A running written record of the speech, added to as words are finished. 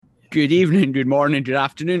Good evening, good morning, good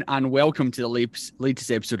afternoon, and welcome to the latest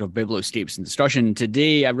episode of Biblioscapes in Discussion.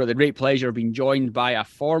 Today, I've got the great pleasure of being joined by a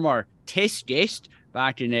former test guest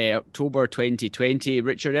back in October 2020,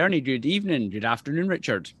 Richard Ernie. Good evening, good afternoon,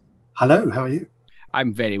 Richard. Hello, how are you?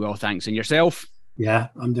 I'm very well, thanks. And yourself? Yeah,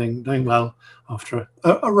 I'm doing well after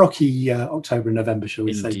a rocky October and November, shall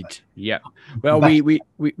we say? Indeed, yeah. Well,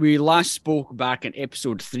 we last spoke back in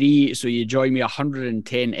episode 3, so you joined me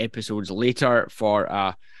 110 episodes later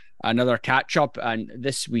for another catch-up, and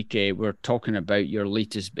this week we're talking about your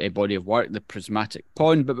latest body of work, The Prismatic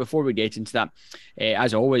Pond. But before we get into that,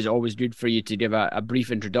 as always good for you to give a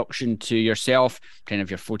brief introduction to yourself, kind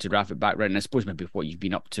of your photographic background, and I suppose maybe what you've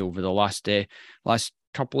been up to over the last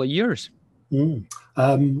couple of years.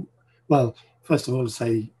 Well, first of all,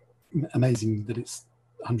 say amazing that it's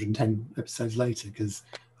 110 episodes later, because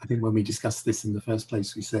I think when we discussed this in the first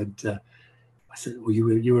place, we said I said, well,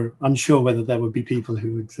 you were unsure whether there would be people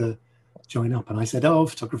who would join up, and I said, oh,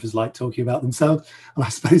 photographers like talking about themselves, and I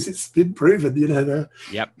suppose it's been proven,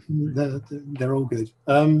 they're all good.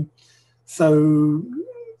 So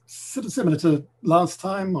sort of similar to last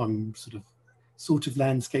time, I'm sort of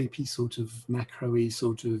landscapey, sort of macro-y,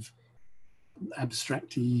 sort of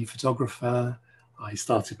abstract-y photographer. I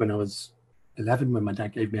started when I was 11, when my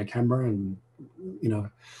dad gave me a camera, and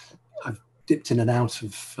I've dipped in and out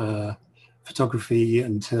of photography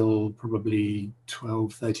until probably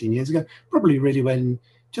 12, 13 years ago, probably really when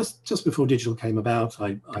just before digital came about.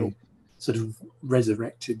 I sort of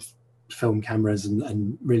resurrected film cameras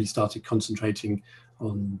and really started concentrating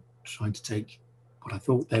on trying to take what I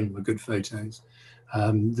thought then were good photos.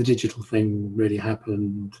 The digital thing really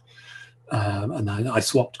happened, and I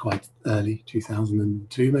swapped quite early,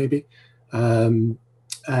 2002 maybe, and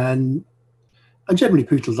I generally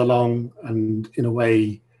pootled along, and in a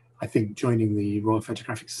way I think joining the Royal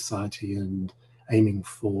Photographic Society and aiming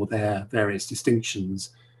for their various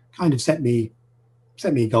distinctions kind of set me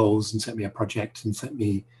goals and set me a project and set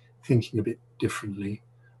me thinking a bit differently.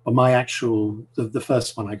 But my actual, the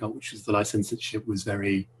first one I got, which was the licenseship, was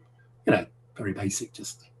very basic,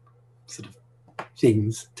 just sort of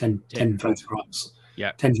things, 10 photographs,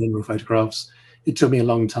 10 general photographs. It took me a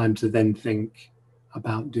long time to then think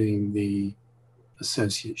about doing the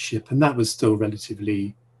associateship, and that was still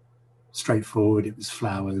relatively straightforward. It was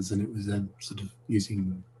flowers, and it was sort of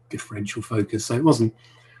using differential focus, so it wasn't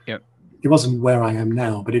where I am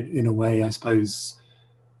now, but in a way, I suppose,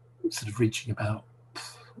 sort of reaching about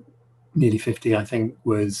nearly 50, I think,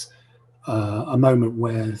 was a moment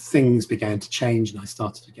where things began to change, and I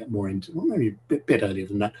started to get more into, well, maybe a bit earlier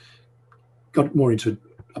than that, got more into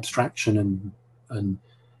abstraction and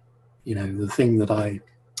the thing that I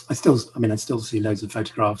still see loads of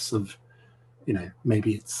photographs of,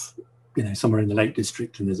 maybe it's somewhere in the Lake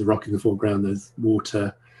District, and there's a rock in the foreground, there's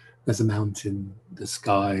water, there's a mountain, the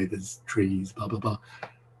sky, there's trees, blah blah blah,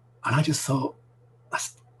 and I just thought,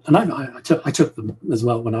 and I took them as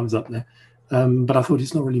well when I was up there, but I thought,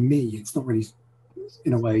 it's not really me. It's not really,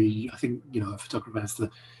 in a way, I think a photographer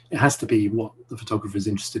has to be what the photographer is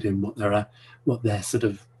interested in, what they're sort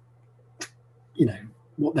of,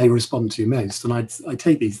 what they respond to most. And I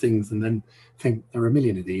take these things and then think, there are a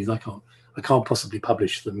million of these. I can't possibly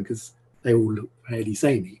publish them because they all look fairly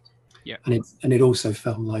samey. Yeah. And it also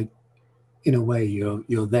felt like, in a way,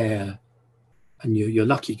 you're there, and you're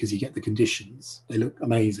lucky because you get the conditions. They look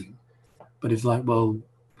amazing, but it's like, well,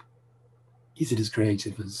 is it as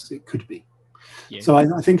creative as it could be? Yeah. So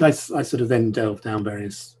I think I sort of then delved down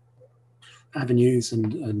various avenues,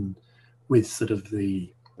 and with sort of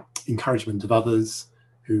the encouragement of others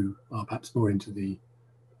who are perhaps more into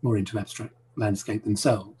abstract landscape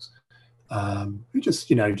themselves, who just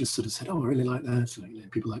sort of said, oh, I really like that. So,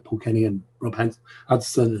 people like Paul Kenny and Rob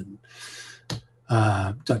Hudson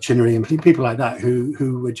and Doug Chinnery and people like that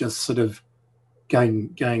who were just sort of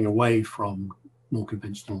going away from more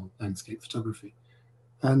conventional landscape photography,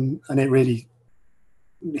 and it really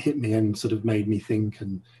hit me and sort of made me think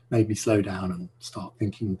and made me slow down and start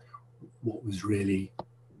thinking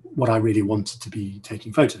what I really wanted to be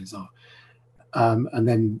taking photos of, and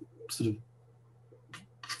then sort of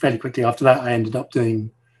fairly quickly after that, I ended up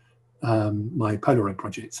doing my Polaroid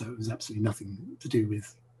project. So it was absolutely nothing to do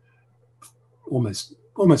with, almost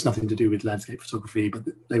nothing to do with landscape photography, but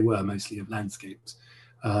they were mostly of landscapes,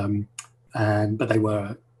 but they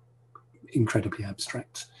were incredibly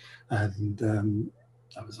abstract. And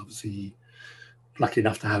I was obviously lucky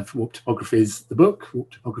enough to have Warp Topographies, the book.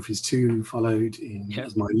 Warp Topographies 2 followed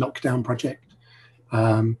as my lockdown project.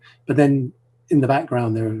 But then in the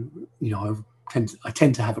background there, I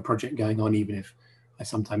tend to have a project going on, even if I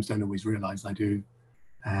sometimes don't always realize I do.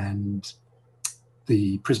 And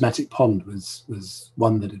the prismatic pond was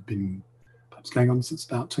one that had been perhaps going on since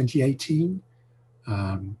about 2018,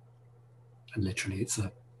 and literally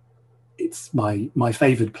it's my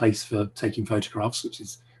favoured place for taking photographs, which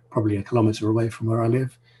is probably a kilometre away from where I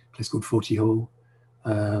live, a place called Forty Hall.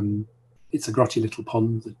 It's a grotty little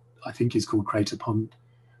pond that I think is called Crater Pond.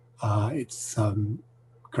 It's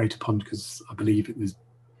Crater Pond because I believe it was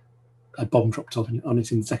a bomb dropped on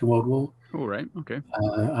it in the Second World War. Oh, right. Okay.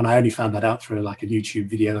 And I only found that out through like a YouTube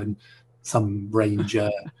video, and some ranger,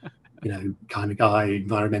 kind of guy,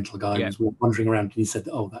 environmental guy was wandering around, and he said,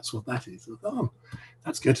 "Oh, that's what that is." I thought, "Oh,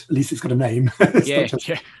 that's good. At least it's got a name."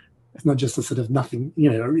 It's not just a sort of nothing.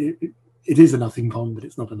 It is a nothing pond, but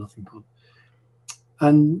it's not a nothing pond.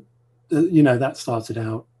 And that started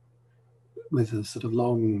out with a sort of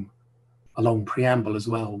long preamble as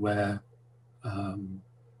well, where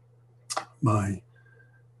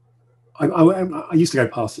I used to go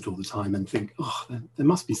past it all the time and think, oh, there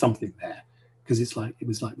must be something there, because it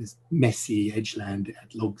was like this messy edgeland. It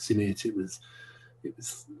had logs in it. It was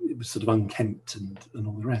sort of unkempt and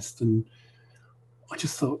all the rest. And I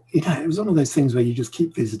just thought, it was one of those things where you just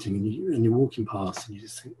keep visiting and you're walking past and you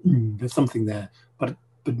just think, there's something there, but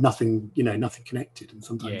nothing, nothing connected. And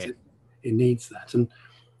sometimes it needs that. And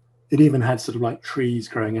it even had sort of like trees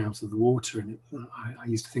growing out of the water, and I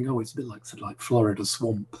used to think, oh, it's a bit like sort of like Florida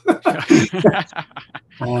swamp. The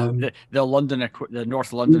North London equivalent.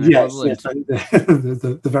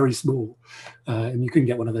 The very small, and you couldn't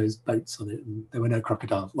get one of those boats on it, and there were no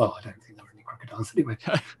crocodiles. Well, I don't think there were any crocodiles anyway.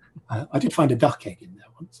 I did find a duck egg in there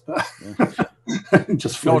once, but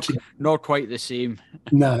just floating. Not quite the same.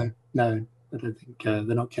 No, I don't think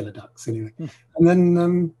they're not killer ducks anyway.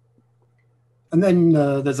 And then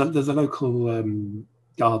there's a local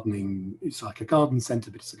gardening. It's like a garden centre,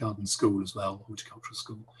 but it's a garden school as well, horticultural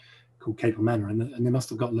school, called Capel Manor, and they must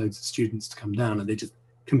have got loads of students to come down, and they just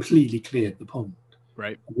completely cleared the pond,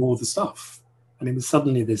 right, of all the stuff, and it was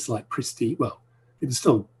suddenly this like pristine. Well, it was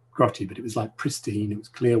still grotty, but it was like pristine. It was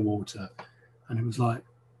clear water, and it was like,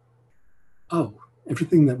 oh,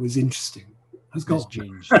 everything that was interesting has gone.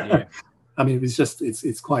 Changed, yeah. I mean, it was just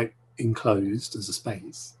it's quite enclosed as a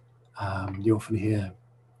space. You often hear,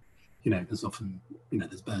 there's often,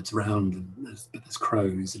 there's birds around, and there's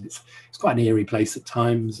crows, and it's quite an eerie place at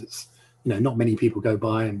times. It's, not many people go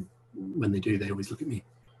by, and when they do, they always look at me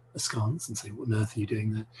askance and say, "What on earth are you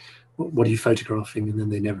doing there? What are you photographing?" And then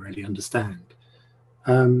they never really understand.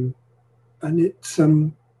 And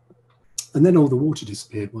then all the water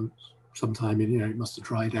disappeared sometime. It must have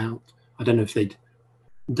dried out. I don't know if they'd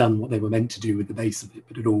done what they were meant to do with the base of it,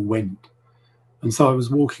 but it all went. And so I was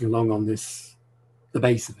walking along on the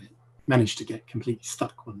base of it, managed to get completely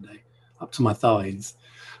stuck one day, up to my thighs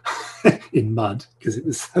in mud, because it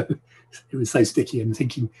was so sticky. And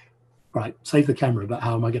thinking, right, save the camera, but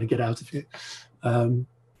how am I going to get out of here?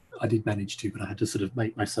 I did manage to, but I had to sort of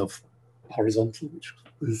make myself horizontal, which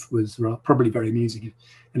was probably very amusing if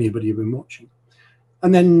anybody had been watching.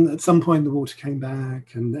 And then at some point the water came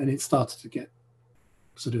back, and it started to get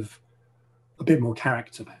sort of a bit more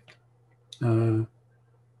character back. And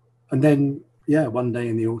then, one day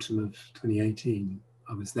in the autumn of 2018,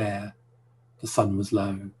 I was there. The sun was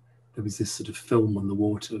low. There was this sort of film on the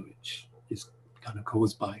water, which is kind of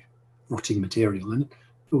caused by rotting material, and it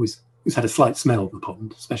always had a slight smell of the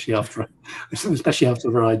pond, especially after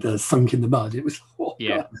I'd sunk in the mud. It was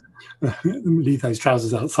leave those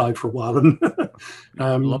trousers outside for a while, and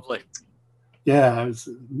lovely. Yeah, it was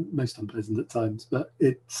most unpleasant at times, but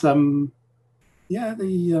it's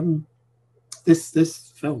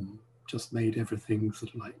this film just made everything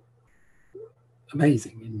sort of like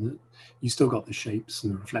amazing, in that you still got the shapes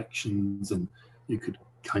and the reflections, and you could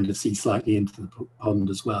kind of see slightly into the pond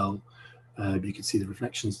as well. You could see the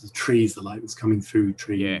reflections of the trees, the light was coming through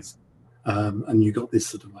trees, and you got this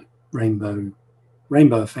sort of like rainbow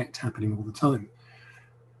effect happening all the time,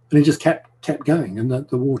 and it just kept going. And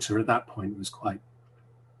the water at that point was quite,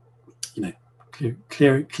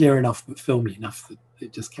 clear enough but filmy enough that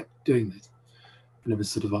it just kept doing this. And it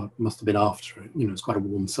was sort of, must have been after it, it was quite a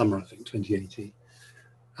warm summer, I think, 2018.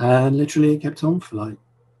 And literally it kept on for like,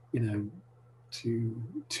 2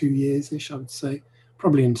 years-ish, I would say,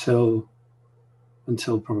 probably until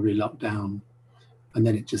probably lockdown. And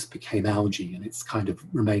then it just became algae, and it's kind of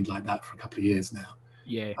remained like that for a couple of years now.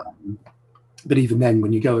 Yeah. But even then,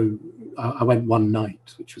 when you go, I went one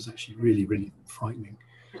night, which was actually really, really frightening,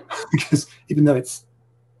 because even though it's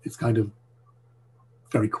kind of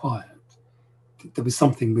very quiet, there was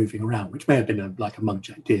something moving around, which may have been like a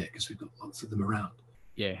muntjac deer, because we've got lots of them around.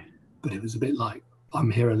 Yeah. But it was a bit like, I'm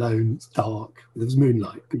here alone, it's dark. There was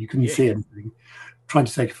moonlight, but you couldn't see anything. Trying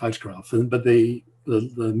to take a photograph, but the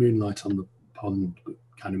the moonlight on the pond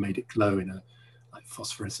kind of made it glow in a like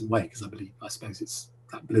phosphorescent way, because I suppose it's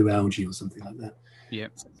that blue algae or something like that. Yeah.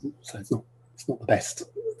 So it's not the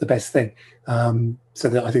best thing. So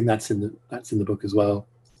that, I think that's in the book as well.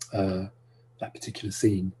 That particular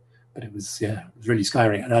scene, but it was really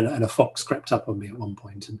scary. And a fox crept up on me at one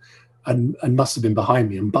point and must have been behind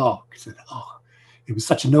me and barked. And, it was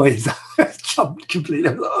such a noise. I jumped completely.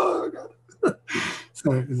 I was like, oh god.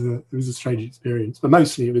 So it was a strange experience. But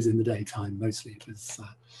mostly it was in the daytime. Mostly it was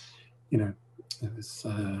it was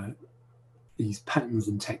these patterns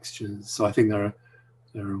and textures. So I think there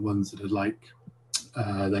are ones that are like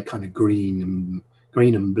they're kind of green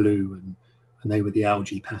and blue, and they were the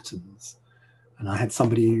algae patterns. And I had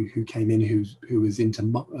somebody who came in who was into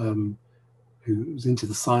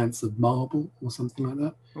the science of marble or something like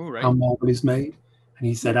that. Oh, right. How marble is made, and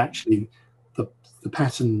he said actually the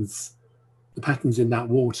patterns in that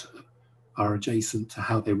water are adjacent to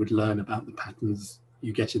how they would learn about the patterns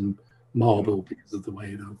you get in marble because of the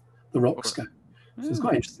way the rocks go. So it's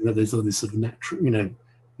quite interesting that there's all this sort of natural,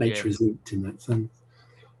 nature is linked in that sense.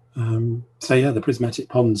 So yeah, the prismatic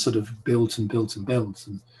pond sort of built and built and built,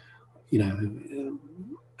 and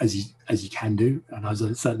as you can do,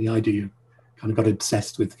 and certainly I do, kind of got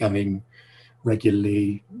obsessed with going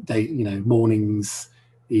regularly, mornings,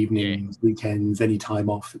 evenings, weekends, any time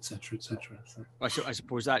off, etc., etc. So I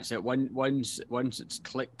suppose that's it. Once it's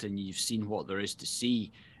clicked and you've seen what there is to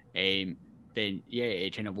see, then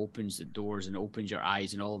it kind of opens the doors and opens your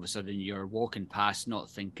eyes, and all of a sudden you're walking past, not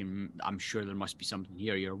thinking, I'm sure there must be something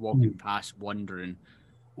here. You're walking past, wondering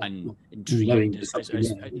and intrigued, knowing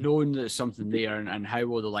that there's something there, and how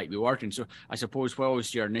will the light be working. So I suppose what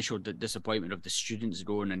was your initial disappointment of the students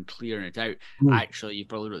going and clearing it out? Actually, you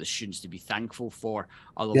probably got the students to be thankful for.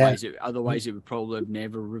 Otherwise, it would probably have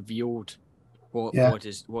never revealed what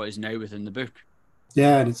is now within the book.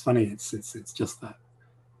 Yeah, and it's funny. It's just that,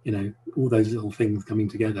 all those little things coming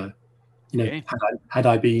together. Had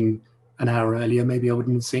I been an hour earlier, maybe I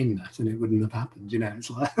wouldn't have seen that, and it wouldn't have happened.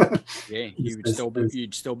 It's like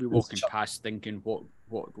you'd still be walking past thinking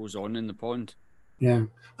what goes on in the pond. Yeah,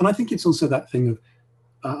 and I think it's also that thing of,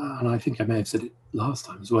 and I think I may have said it last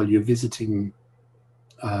time as well. You're visiting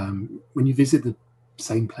when you visit the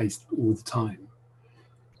same place all the time.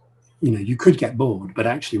 You could get bored, but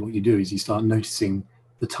actually, what you do is you start noticing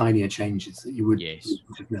the tinier changes that you would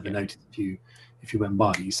have never noticed if you went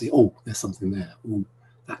by. You see, there's something there.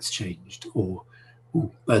 That's changed, or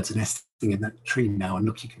birds are nesting in that tree now, and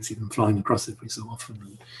look, you can see them flying across every so often.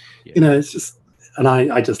 And, it's just, and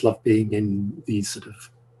I just love being in these sort of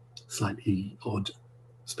slightly odd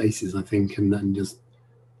spaces, I think, and just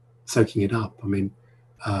soaking it up. I mean,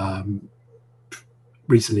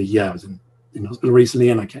 recently, I was in hospital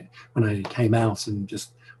recently, and when I came out, and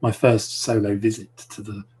just my first solo visit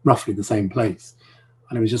to roughly the same place,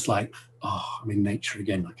 and it was just like, I'm in nature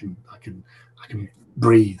again. I can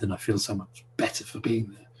breathe, and I feel so much better for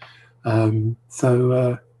being there.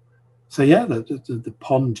 So the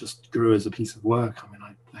pond just grew as a piece of work. I mean,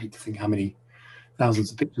 I hate to think how many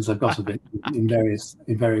thousands of pictures I've got of it in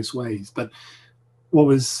various ways. But what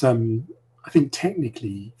was I think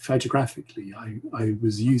technically, photographically, I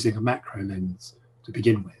was using a macro lens to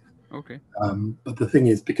begin with. Okay. But the thing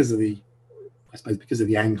is, because of the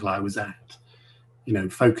angle I was at,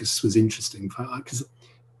 focus was interesting because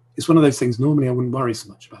it's one of those things. Normally, I wouldn't worry so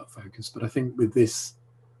much about focus, but I think with this,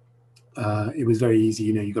 it was very easy.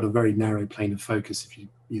 You've got a very narrow plane of focus if you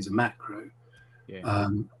use a macro,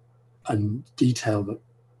 and detail that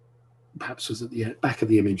perhaps was at the back of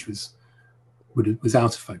the image was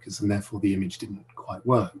out of focus, and therefore the image didn't quite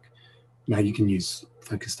work. Now you can use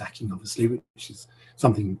focus stacking, obviously, which is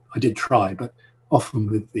something I did try, but often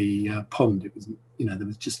with the pond, it was there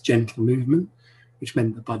was just gentle movement, which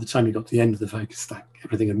meant that by the time you got to the end of the focus stack,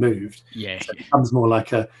 everything had moved. Yeah. So it becomes more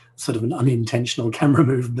like a sort of an unintentional camera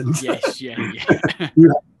movement. Yes, yeah.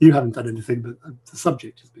 You haven't done anything, but the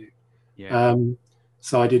subject has moved. Yeah.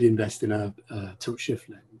 So I did invest in a tilt shift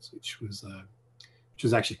lens, which was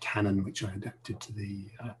actually Canon, which I adapted to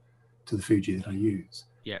the Fuji that I use.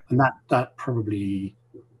 Yeah. And that probably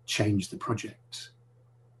changed the project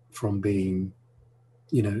from being,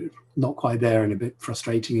 not quite there and a bit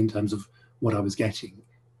frustrating in terms of what I was getting.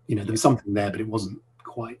 There was something there, but it wasn't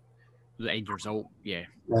quite the end result. Yeah.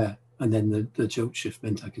 Yeah. And then the tilt shift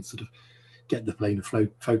meant I could sort of get the plane of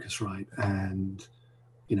focus right. And,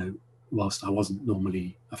 whilst I wasn't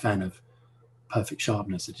normally a fan of perfect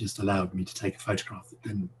sharpness, it just allowed me to take a photograph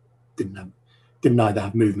that didn't either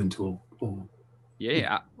have movement or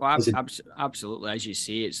Yeah, well, As in, absolutely. As you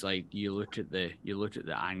say, it's like you look at the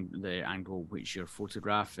angle which you're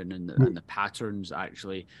photographing and the patterns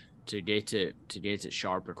actually to get it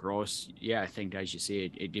sharp across. Yeah, I think as you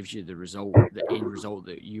say, it gives you the end result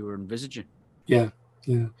that you were envisaging. yeah,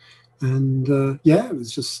 and it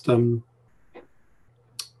was just and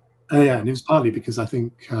it was partly because I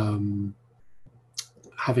think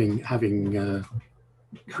having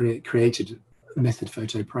created Method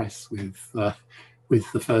Photo Press with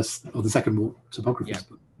the first or the second Warp Topographers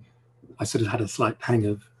book, I sort of had a slight pang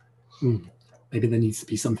of maybe there needs to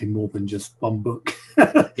be something more than just one book.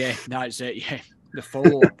 Yeah, that's it. Yeah, the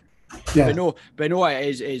follow up. Yeah. But no,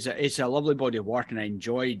 it's a lovely body of work, and I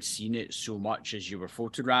enjoyed seeing it so much as you were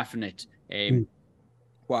photographing it.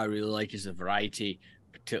 What I really like is the variety,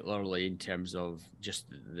 particularly in terms of just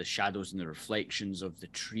the shadows and the reflections of the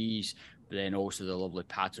trees, but then also the lovely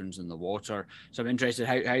patterns in the water. So I'm interested,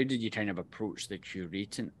 how did you kind of approach the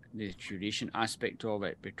curation aspect of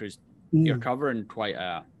it? Because you're covering quite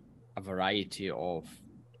a variety of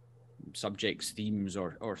subjects, themes,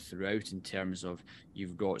 or throughout, in terms of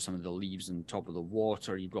you've got some of the leaves on top of the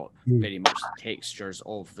water, you've got very much the textures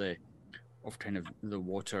of kind of the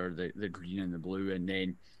water, the green and the blue, and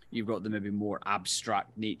then you've got the maybe more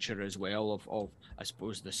abstract nature as well of I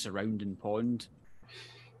suppose the surrounding pond.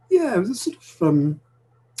 Yeah, it was a sort of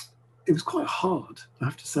it was quite hard, I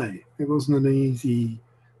have to say. It wasn't an easy.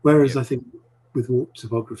 Whereas I think with Warp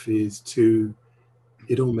Topography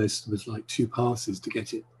it almost was like 2 passes to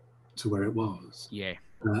get it to where it was. Yeah.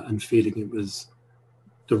 And feeling it was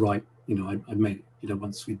the right, I made,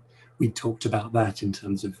 once we talked about that in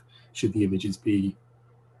terms of should the images be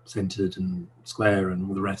centered and square and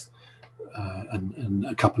all the rest, and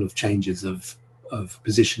a couple of changes of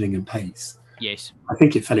positioning and pace. Yes. I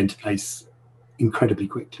think it fell into place incredibly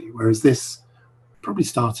quickly. Whereas this probably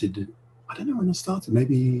started, I don't know when it started,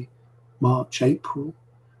 maybe March, April.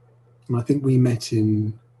 And I think we met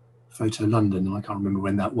in Photo London, and I can't remember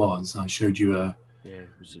when that was. I showed you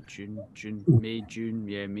was it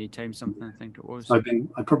May time, something, I think it was. So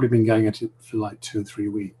I've probably been going at it for like 2 or 3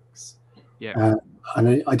 weeks. Yeah.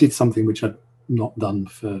 And I did something which I'd not done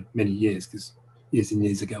for many years, because years and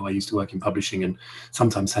years ago I used to work in publishing and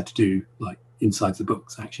sometimes had to do like insides of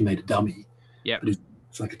books. I actually made a dummy. Yeah. But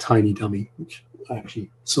it's like a tiny dummy, which I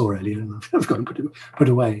actually saw earlier and I've got to put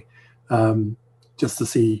away, just to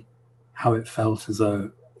see how it felt as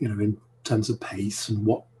in terms of pace and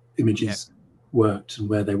what images worked and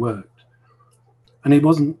where they worked. And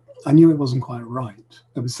I knew it wasn't quite right.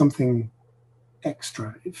 There was something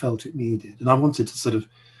extra it felt it needed. And I wanted to sort of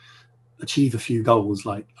achieve a few goals.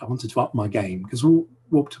 Like I wanted to up my game, because Warp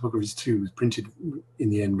Topographies 2 was printed in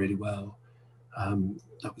the end really well.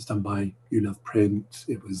 That was done by You Love Print.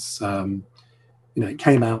 It was, it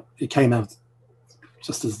came out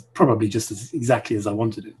just as exactly as I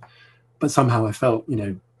wanted it. But somehow I felt,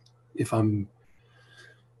 if I'm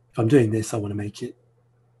doing this, I want to make it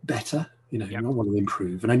better. I want to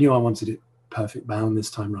improve. And I knew I wanted it perfect bound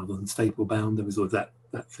this time rather than staple bound. There was always that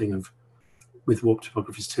thing of, with Warp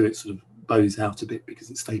Topographies 2, it sort of bows out a bit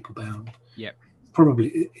because it's staple bound. Yeah.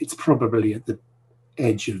 It's probably at the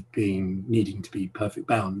edge of needing to be perfect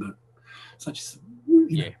bound, but such as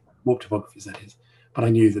Warp Topographies, that is. But I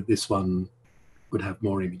knew that this one would have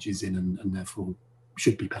more images in and therefore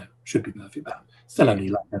should be perfect bound. Still only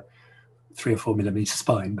like a 3 or 4 millimeter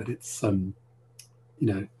spine, but it's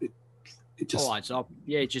it just all adds up.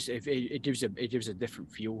 Yeah, it gives a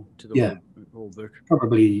different feel to the whole book.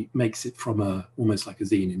 Probably makes it from almost like a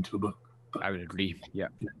zine into a book. But, I would agree. Yeah.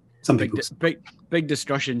 Some big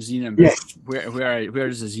discussion, zine and book. Yes. Where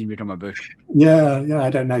does the zine become a book? Yeah. I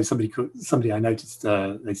don't know. Somebody I noticed.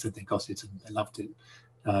 They said they got it and they loved it.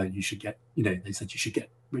 You should get. They said you should get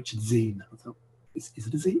Richard's zine. I thought, is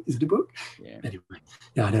it a zine? Is it a book? Yeah. Anyway,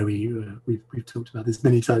 I know we've talked about this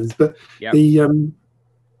many times, but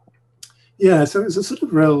so it was a sort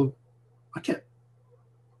of real. I kept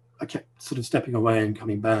sort of stepping away and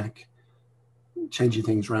coming back, changing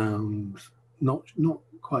things around, not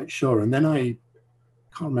quite sure. And then I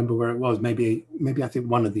can't remember where it was. Maybe I think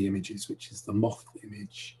one of the images, which is the moth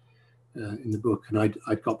image in the book, and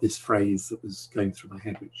I'd got this phrase that was going through my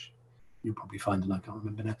head, which you'll probably find, and I can't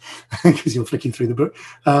remember now because you're flicking through the book.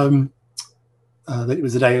 That it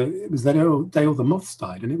was the day all the moths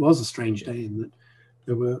died, and it was a strange day in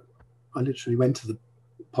that I literally went to the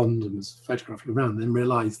pond and was photographing around, and then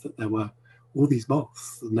realised that there were all these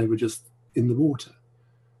moths, and they were just in the water.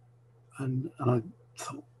 And I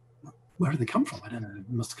thought, where did they come from? I don't know. It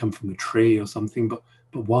must have come from a tree or something. But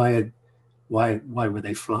why were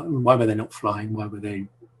they flying? Why were they not flying? Why were they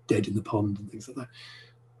dead in the pond and things like that?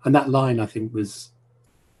 that line, I think, was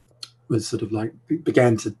sort of like I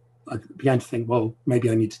began to think, well, maybe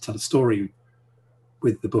I need to tell a story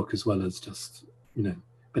with the book as well as just,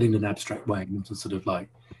 but in an abstract way, not a sort of like,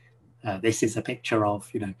 this is a picture of,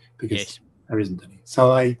 because there isn't any.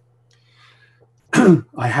 So I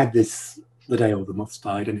had this, The Day All the Moths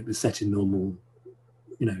Died, and it was set in normal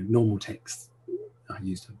text. I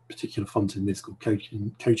used a particular font in this called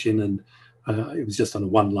Cochin, and it was just on a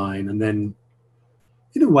one line. And then,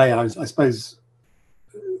 in a way, I suppose,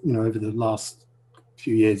 over the last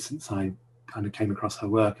few years since I kind of came across her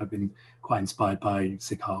work, I've been quite inspired by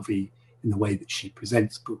Sig Harvey in the way that she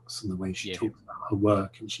presents books and the way she talks about her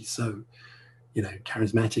work. And she's so,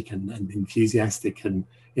 charismatic and enthusiastic and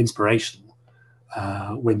inspirational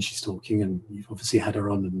when she's talking. And you've obviously had her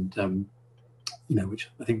on, and which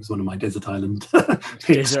I think was one of my Desert Island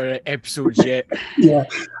desert episodes. Yeah.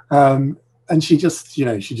 And she just,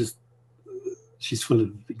 she's full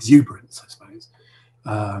of exuberance, I suppose,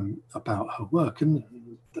 about her work. And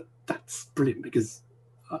that's brilliant, because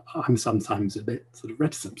I'm sometimes a bit sort of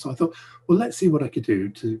reticent. So I thought, well, let's see what I could do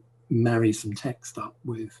to marry some text up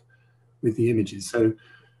with the images. So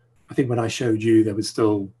I think when I showed you, there was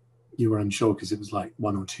still, you were unsure because it was like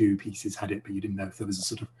one or two pieces had it, but you didn't know if there was a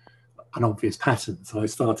sort of an obvious pattern. So I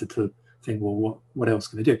started to think, well, what else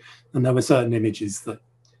can I do? And there were certain images that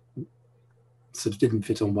sort of didn't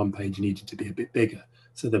fit on one page, needed to be a bit bigger.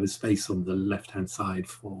 So there was space on the left-hand side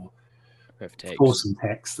for some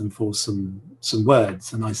text and for some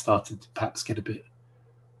words. And I started to perhaps get a bit,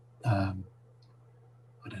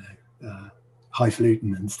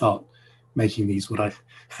 highfalutin and start making these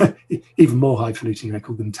even more highfalutin. I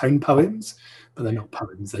call them tone poems, but they're not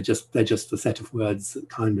poems. They're just a set of words that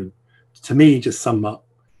kind of, to me, just sum up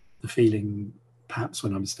the feeling, perhaps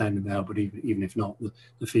when I'm standing there, but even if not,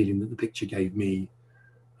 the feeling that the picture gave me.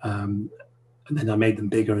 And then I made them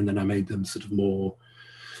bigger, and then I made them sort of more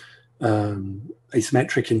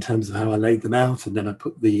asymmetric in terms of how I laid them out, and then I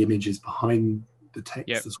put the images behind the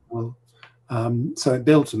text as well. So it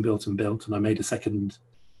built and built and built, and I made a second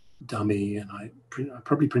dummy, and I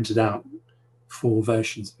probably printed out 4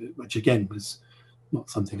 versions of it, which again was not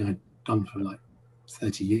something I'd done for like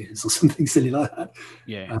 30 years or something silly like that.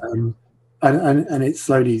 And it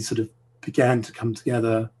slowly sort of began to come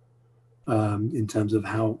together in terms of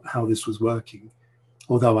how this was working.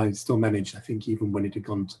 Although I still managed, I think, even when it had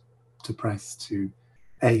gone to press, to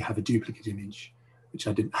have a duplicate image, which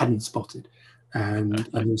I hadn't spotted, and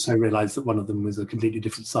I also realised that one of them was a completely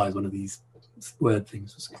different size. One of these word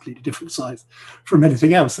things was a completely different size from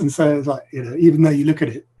anything else, and so it's like, even though you look at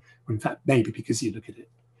it, or in fact maybe because you look at it,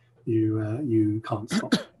 you can't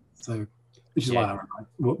spot it. So, which is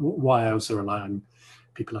why I also rely on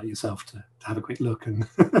people like yourself to have a quick look, and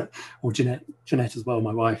or Jeanette as well,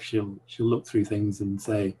 my wife, she'll look through things and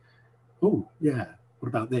say, oh yeah, what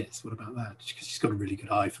about this, what about that, because she's got a really good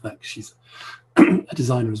eye for that, because she's a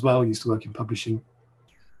designer as well, used to work in publishing.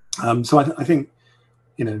 So I think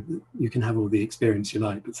you can have all the experience you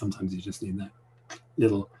like, but sometimes you just need that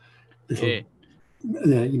little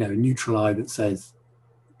neutral eye that says,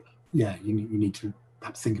 you need to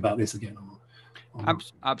perhaps think about this again, or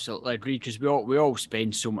absolutely agree, because we all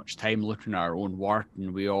spend so much time looking at our own work,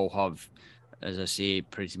 and we all have, as I say,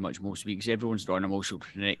 pretty much most weeks, everyone's got an emotional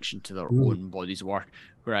connection to their own body's work,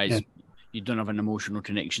 whereas you don't have an emotional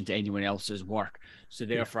connection to anyone else's work. So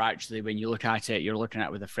therefore, actually, when you look at it, you're looking at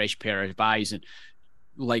it with a fresh pair of eyes. And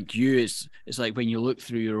like you, it's like when you look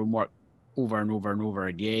through your own work over and over and over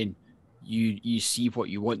again, you see what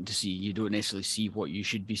you want to see. You don't necessarily see what you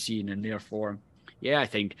should be seeing, and therefore, I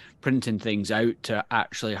think printing things out to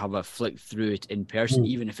actually have a flick through it in person,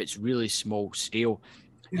 even if it's really small scale,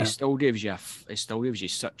 it still gives you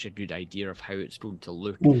such a good idea of how it's going to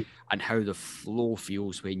look and how the flow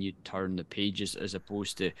feels when you turn the pages, as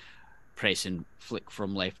opposed to pressing flick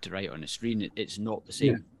from left to right on a screen. It's not the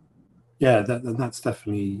same. That's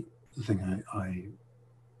definitely the thing. I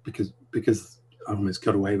because I almost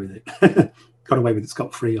got away with it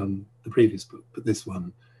scot-free on the previous book, but this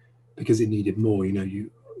one, because it needed more, you'd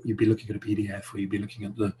be looking at a PDF, or you'd be looking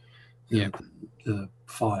at the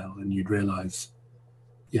file, and you'd realize,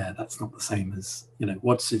 that's not the same as,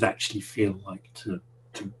 what's it actually feel like to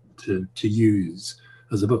use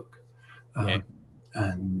as a book.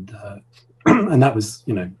 And that was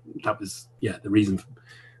the reason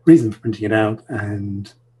for printing it out,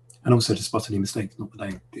 and also to spot any mistakes. Not that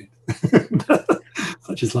I did,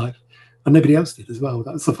 such is life, and nobody else did as well.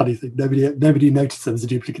 That's the funny thing. Nobody noticed there was a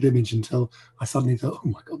duplicate image until I suddenly thought, oh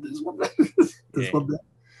my god, there's one there. There's one there.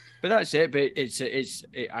 But that's it. But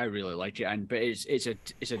I really like it, but it's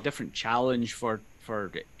a different challenge for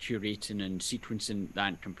curating and sequencing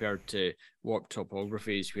than compared to warp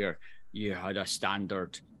topographies, where you had a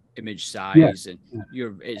standard image size and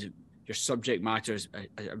your subject matter is,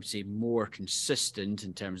 I would say, more consistent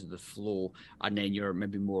in terms of the flow, and then you're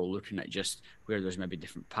maybe more looking at just where there's maybe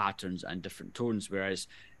different patterns and different tones, whereas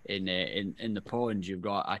in the pond you've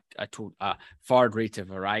got a far greater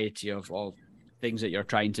variety of things that you're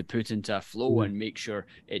trying to put into a flow and make sure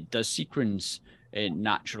it does sequence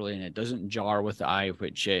naturally and it doesn't jar with the eye,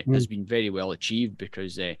 which has been very well achieved,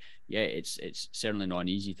 because it's certainly not an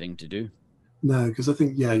easy thing to do. No, because I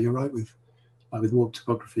think you're right with warp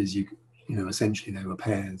topographies. You know, essentially they were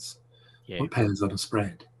pairs, pairs on a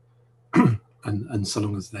spread, and so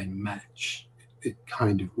long as they match, it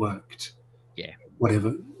kind of worked. Yeah.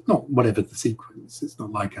 Whatever the sequence. It's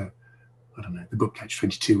not like I don't know, the book Catch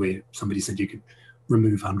 22, where somebody said you could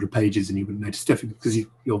remove 100 pages and you wouldn't notice difference, because you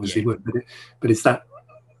obviously would. But it's that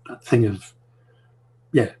thing of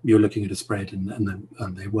you're looking at a spread and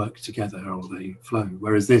they work together or they flow.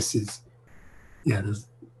 Whereas this is I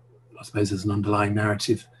suppose there's an underlying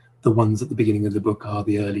narrative. The ones at the beginning of the book are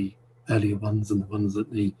the earlier ones, and the ones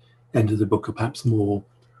at the end of the book are perhaps more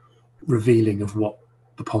revealing of what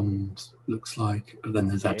the pond looks like. But then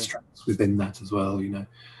there's abstracts within that as well, you know.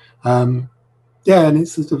 And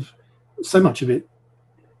it's sort of, so much of it,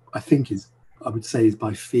 I would say is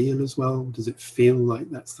by feel as well. Does it feel like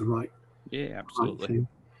that's the right? Yeah, absolutely. Right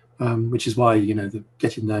thing? Which is why, you know,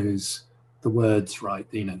 getting the words right,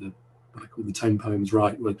 you know, what I call the tone poems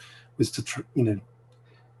right, was to, you know,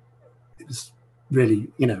 it was really,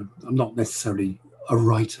 you know, I'm not necessarily a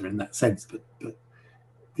writer in that sense, but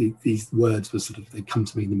these words were sort of, they come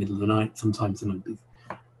to me in the middle of the night sometimes, and I'd be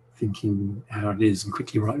thinking how it is and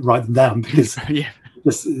quickly write them down, because that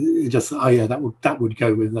would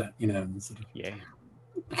go with that, you know, and sort of,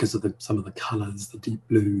 because of some of the colours, the deep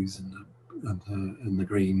blues and the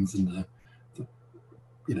greens and the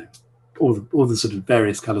you know, all the sort of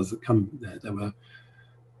various colours that come there.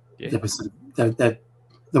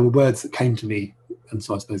 There were words that came to me, and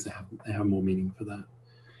so I suppose they have more meaning for that.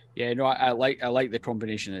 Yeah, no, I like the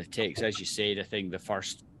combination of the takes. As you said, I think the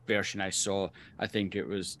first version I saw, I think it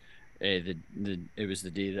was the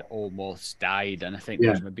day that all moths died, and I think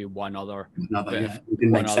there's maybe one other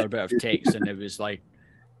bit of text, and it was like,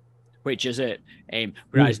 which is it?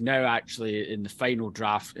 Whereas now, actually, in the final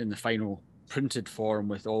draft, in the final printed form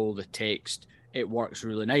with all the text, it works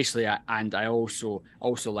really nicely. And I also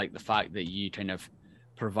like the fact that you kind of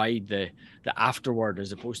provide the afterword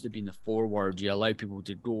as opposed to being the foreword. You allow people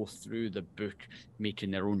to go through the book,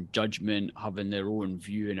 making their own judgment, having their own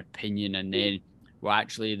view and opinion, and then, well,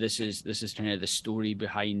 actually, this is kind of the story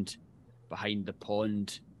behind the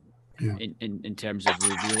pond, in terms of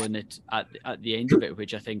revealing it at the end of it,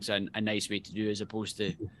 which I think is a nice way to do, as opposed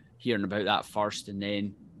to hearing about that first and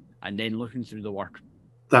then looking through the work.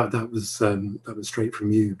 That was straight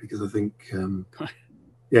from you, because I think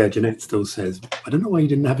Jeanette still says, I don't know why you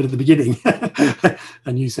didn't have it at the beginning.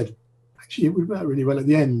 And you said, actually, it would work really well at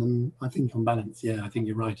the end. And I think on balance, I think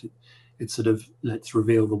you're right. It sort of, let's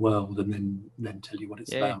reveal the world and then tell you what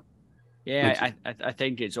it's about. Yeah, I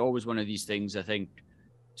think it's always one of these things. I think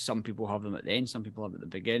some people have them at the end, some people have them at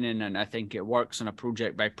the beginning, and I think it works on a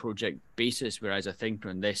project by project basis. Whereas I think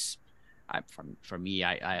on this, for me,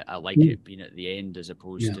 I like it being at the end, as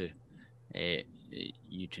opposed to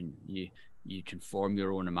you can form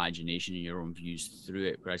your own imagination and your own views through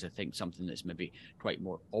it. Whereas I think something that's maybe quite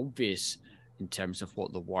more obvious in terms of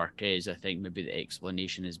what the work is, I think maybe the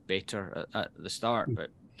explanation is better at the start.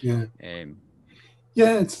 But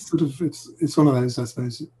it's sort of it's one of those, I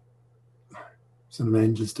suppose, sort of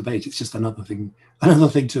endless debate. It's just another thing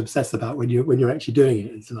to obsess about when you're actually doing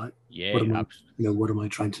it. It's like, what am I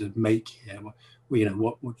trying to make here?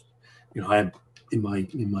 I am in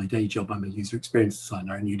my day job, I'm a user experience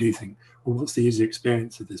designer, and you do think, well, what's the user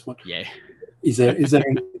experience of this? Is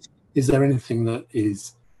there anything that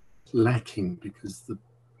is lacking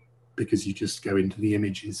because you just go into the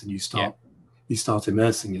images and you start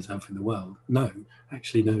immersing yourself in the world? No,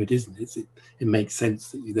 it isn't. It makes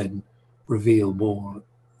sense that you then reveal more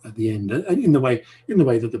at the end, and in the way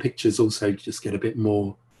that the pictures also just get a bit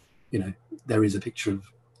more, there is a picture of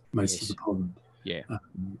most of the pond.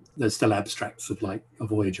 There's still abstracts of like a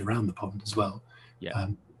voyage around the pond as well,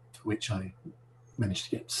 for which I managed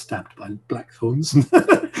to get stabbed by blackthorns to do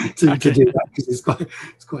that, because it's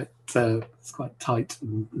quite tight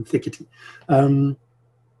and thickety. And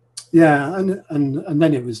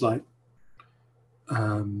then it was like,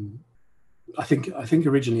 I think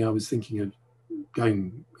originally I was thinking of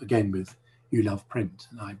going again with You Love Print,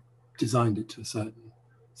 and designed it to a certain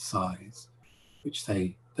size, which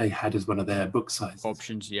they had as one of their book sizes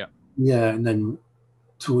options. Yeah. Yeah, and then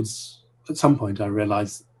at some point I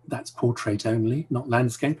realised that's portrait only, not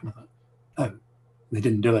landscape. And I thought, oh, they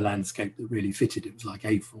didn't do a landscape that really fitted. It was like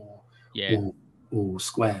A4 or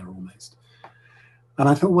square almost. And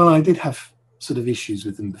I thought, well, I did have sort of issues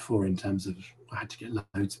with them before in terms of I had to get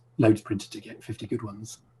loads printed to get 50 good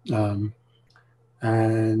ones.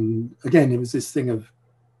 And again, it was this thing of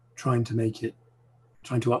trying to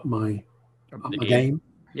up my game.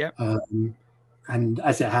 Yeah. And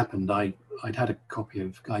as it happened, I'd had a copy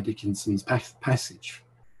of Guy Dickinson's Passage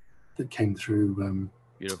that came through.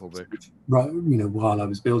 Beautiful book. Right, while I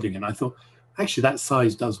was building, and I thought, actually, that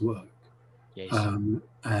size does work. Yes.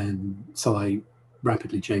 And so I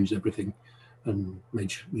rapidly changed everything and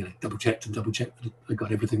made double checked that I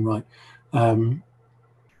got everything right, and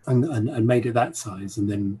made it that size. And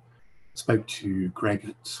then spoke to Greg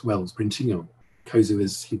at Wells Printing, or Kozu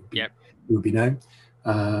as he would be known,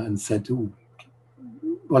 and said, "Oh,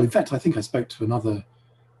 well, in fact, I think I spoke to another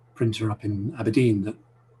printer up in Aberdeen that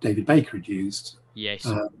David Baker had used." Yes.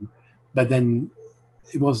 But then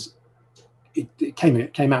it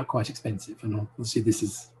came out quite expensive, and obviously this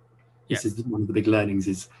is one of the big learnings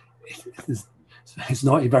is it's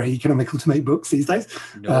not very economical to make books these days.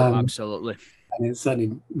 No, absolutely. And it's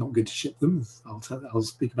certainly not good to ship them, as I'll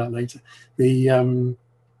speak about later. And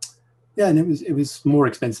it was more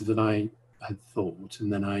expensive than I had thought,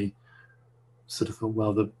 and then I sort of thought,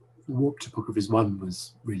 well, the Warp Topographies one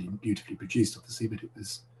was really beautifully produced, obviously, but it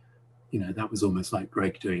was, that was almost like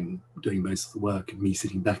Greg doing most of the work and me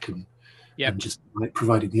sitting back and just like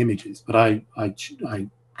providing the images. But I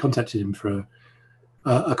contacted him for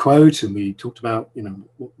a quote, and we talked about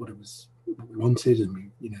what it was, what we wanted,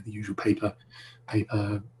 and the usual paper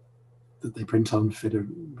that they print on,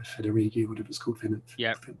 Federighi, whatever it's called.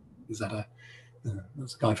 Is that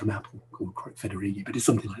there's a guy from Apple called Federighi, but it's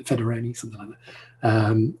something like Federoni, something like that.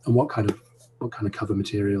 And what kind of cover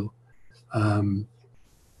material.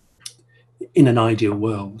 In an ideal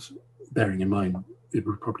world, bearing in mind it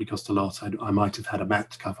would probably cost a lot, I might have had a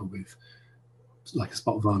matte cover with like a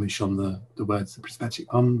spot varnish on the words the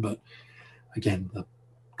prismatic on, but again, the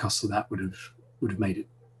cost of that would have made it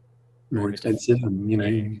more expensive,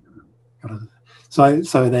 and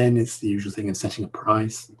so then it's the usual thing of setting a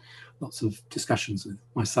price. Lots of discussions with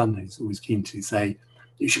my son, who's always keen to say,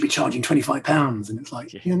 you should be charging £25, and it's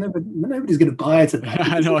like, nobody's going to buy it at that.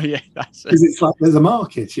 I know, because it's like there's a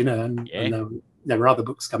market, and there were other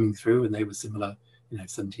books coming through, and they were similar,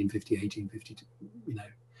 1750, 1850,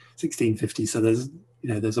 1650. So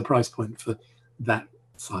there's a price point for that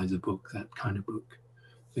size of book, that kind of book,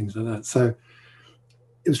 things like that. So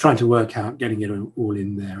it was trying to work out getting it all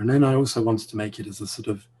in there, and then I also wanted to make it as a sort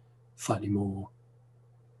of slightly more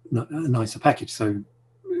a nicer package. So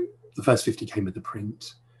the first 50 came with the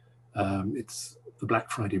print. It's the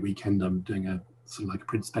Black Friday weekend. I'm doing a sort of like a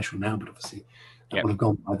print special now, but obviously that will have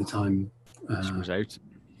gone by the time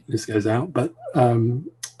this goes out. But and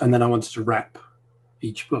then I wanted to wrap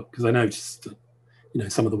each book, because I noticed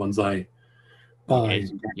that some of the ones I buy,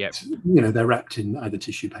 they're wrapped in either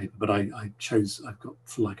tissue paper, but I've got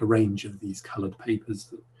like a range of these coloured papers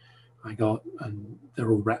that I got, and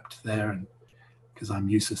they're all wrapped there. And because I'm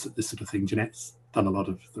useless at this sort of thing, Jeanette's done a lot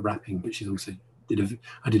of the wrapping, but she's also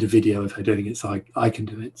I did a video of her doing it, so I can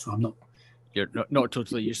do it. So I'm not. You're not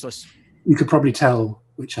totally useless. You could probably tell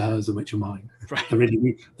which are hers and which are mine. Right. The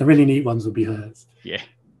really neat ones will be hers. Yeah.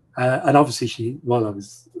 And obviously, while I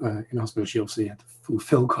was in hospital, she obviously had to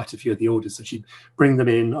fulfill quite a few of the orders. So she'd bring them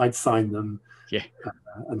in, I'd sign them,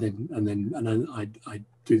 and then I'd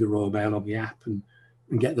do the Royal Mail on the app and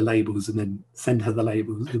get the labels, and then send her the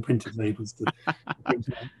labels, the printed labels, to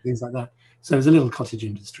things like that. So it was a little cottage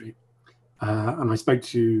industry. And I spoke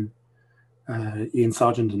to Ian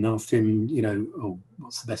Sargent and asked him,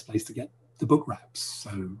 what's the best place to get the book wraps?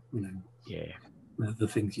 So, the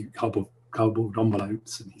things cardboard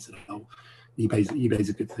envelopes, and he said, "Oh, eBay's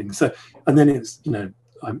a good thing." So, and then it's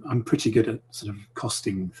I'm pretty good at sort of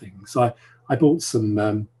costing things. So I bought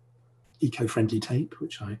some eco-friendly tape,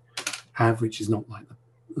 which I have, which is not like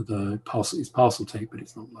the parcel. It's parcel tape, but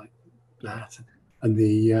it's not like that. And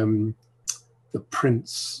the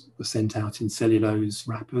prints were sent out in cellulose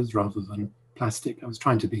wrappers rather than plastic. I was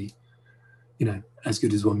trying to be, as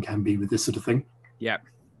good as one can be with this sort of thing. Yeah.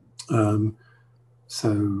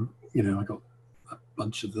 So, I got a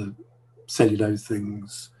bunch of the cellulose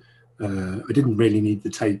things. I didn't really need the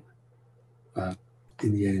tape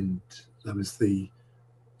in the end. There was the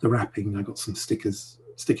wrapping. I got some sticker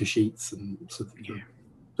sheets, and so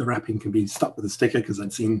the wrapping can be stuck with a sticker, because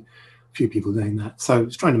I'd seen few people doing that. So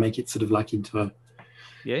it's trying to make it sort of like into a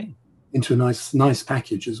nice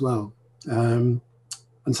package as well. And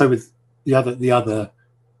so with the other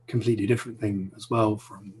completely different thing as well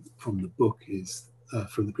from the book is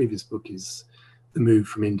from the previous book is the move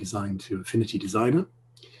from InDesign to Affinity Designer.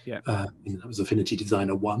 Yeah, that was Affinity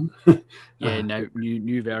Designer 1. Now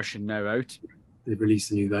new version now out. They've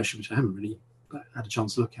released a new version which I haven't really had a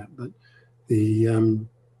chance to look at, but the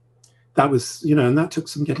that was, and that took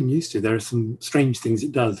some getting used to. There are some strange things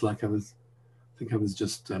it does, like I think I was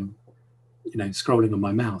just scrolling on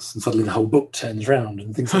my mouse and suddenly the whole book turns around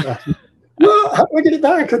and things like that. How do I get it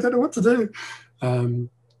back? I don't know what to do. And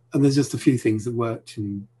there's just a few things that worked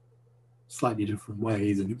in slightly different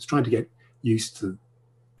ways, and it was trying to get used to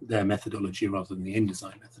their methodology rather than the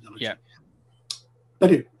InDesign methodology. Yeah.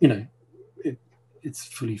 But it's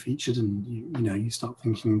fully featured, and you start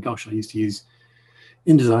thinking, gosh, I used to use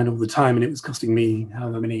InDesign all the time, and it was costing me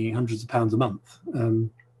however many hundreds of pounds a month. And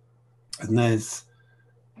there's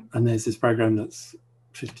this program that's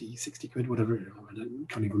 50, 60 quid, whatever.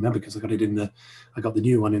 Can't even remember because I got the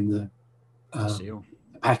new one in the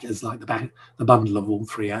pack as like the bundle of all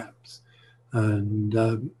 3 apps,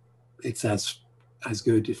 and it's as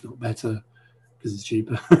good, if not better, because it's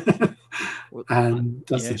cheaper and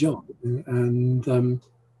does the job. And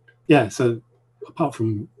so apart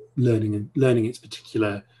from learning its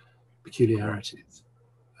particular peculiarities,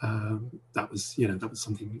 that was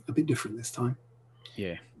something a bit different this time.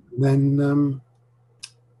 Yeah. And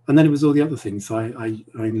then it was all the other things. So I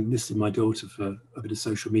enlisted my daughter for a bit of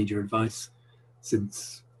social media advice,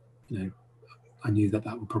 since I knew that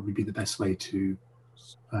would probably be the best way to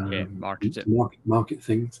market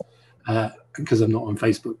things. Because I'm not on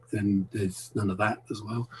Facebook, then there's none of that as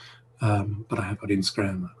well. But I have got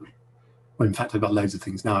Instagram. Well, in fact, I've got loads of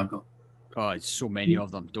things now. I've got it's so many of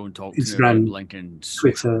them. Don't talk Instagram, to me about LinkedIn,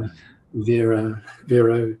 Twitter,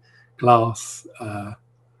 Vero, Glass,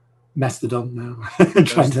 Mastodon now.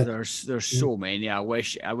 There's so many. I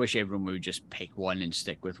wish everyone would just pick one and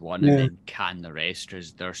stick with one, and then can the rest,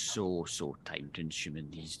 because they're so time consuming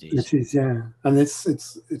these days. It is, yeah. And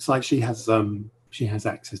it's like she has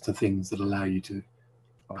access to things that allow you to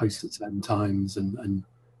post at certain times, and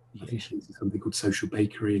I think she uses something called Social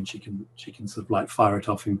Bakery, and she can sort of like fire it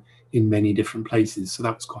off in many different places. So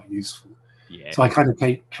that was quite useful. Yeah. So I kind of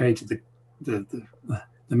created the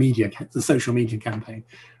social media campaign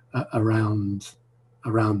around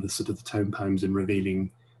the sort of the tone poems and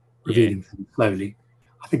revealing things slowly.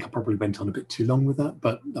 I think I probably went on a bit too long with that,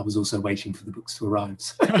 but I was also waiting for the books to arrive.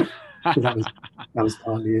 So that was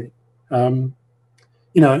partly it.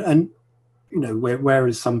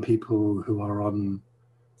 Whereas some people who are on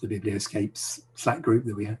the Biblioscapes Slack group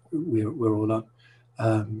that we're all on,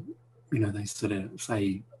 they sort of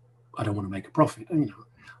say, I don't want to make a profit. And,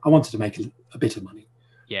 I wanted to make a bit of money.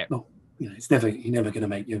 Yeah. Not, you're never going to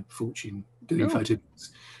make your fortune doing photo books.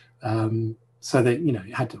 So that,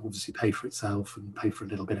 it had to obviously pay for itself and pay for a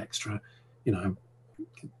little bit extra. At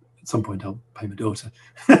some point I'll pay my daughter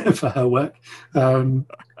for her work. I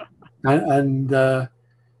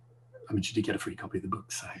mean, she did get a free copy of the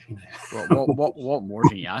book, so what more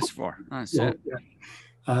can you ask for? That's it. Yeah.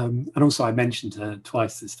 And also, I mentioned her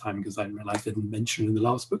twice this time because I realised I didn't mention her in the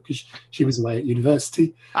last book because she was away at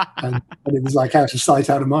university, and it was like out of sight,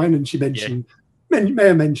 out of mind. And she may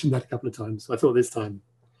have mentioned that a couple of times. So I thought this time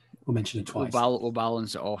we'll mention it twice. We'll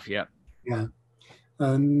balance it off, yeah. Yeah,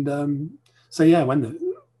 and when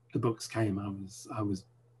the books came, I was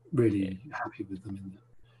really happy with them.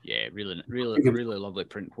 Really lovely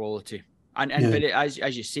print quality. But as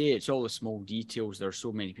you say, it's all the small details. There are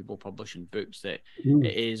so many people publishing books that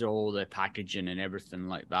it is all the packaging and everything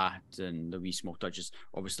like that, and the wee small touches.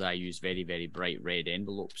 Obviously, I use very, very bright red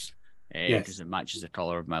envelopes because it matches the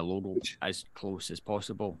color of my logo as close as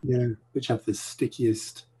possible. Yeah, which have the sticky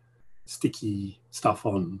stuff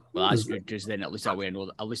on. Well, that's good, because then at least that way I know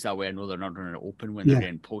they're not going to open when they're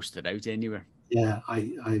getting posted out anywhere. Yeah,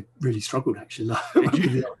 I really struggled actually.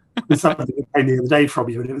 It's something that came the other day from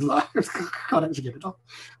you, and it was like, I can't actually get it off.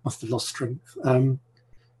 Must have lost strength.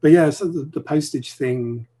 But yeah, so the postage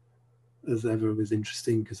thing, as ever, was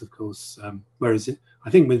interesting because, of course, whereas I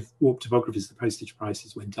think with Warp Typographies, the postage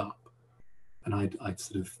prices went up, and I'd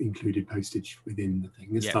sort of included postage within the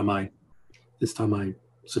thing. This time I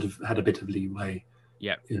sort of had a bit of leeway.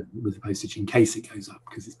 Yeah. With the postage in case it goes up,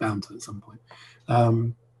 because it's bound to at some point.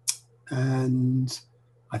 And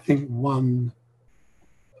I think most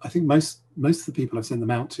of the people I've sent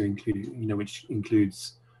them out to include, which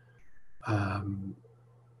includes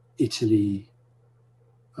Italy,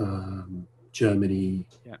 Germany,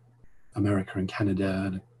 America and Canada,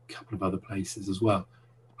 and a couple of other places as well.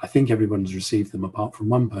 I think everyone's received them apart from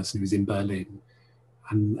one person who was in Berlin,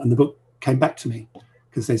 and the book came back to me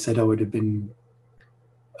because they said, oh, it had been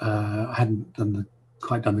I hadn't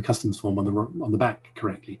quite done the customs form on the back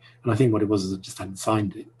correctly, and I think what it was is I just hadn't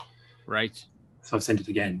signed it. Right. So I've sent it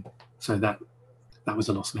again. So that was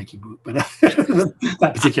a loss-making book, but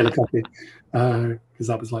that particular copy, because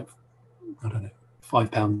that was like, I don't know,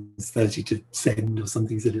 £5.30 to send or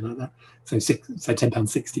something silly like that. So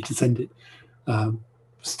 £10.60 to send it.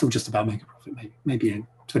 Still just about make a profit, maybe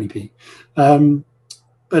 20p.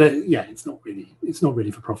 But yeah, it's not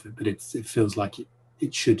really for profit, but it feels like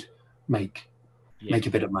it should make a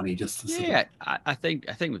bit of money just to I think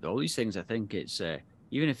with all these things, I think it's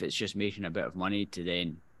even if it's just making a bit of money to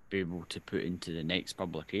then be able to put into the next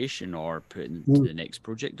publication or put into the next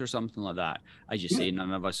project or something like that. As you say,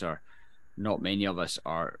 not many of us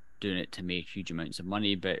are doing it to make huge amounts of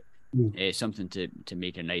money, but something to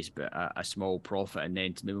make a nice bit, a small profit, and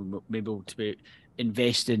then to be able to be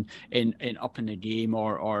investing in upping the game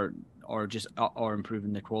or just or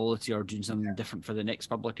improving the quality or doing something different for the next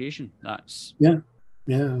publication. That's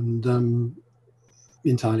and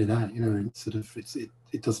entirely that, it's sort of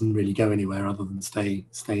it doesn't really go anywhere other than stay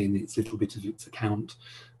in its little bit of its account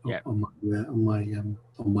on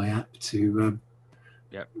my app to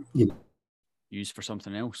use for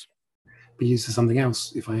something else. Be used for something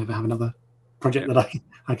else if I ever have another project that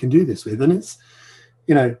I can do this with. And it's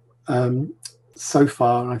so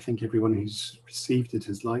far I think everyone who's received it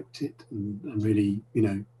has liked it and really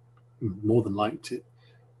more than liked it.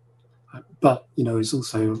 But it's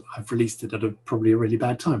also, I've released it at probably a really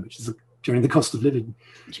bad time, which is during the cost of living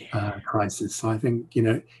crisis. So I think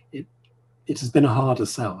it has been a harder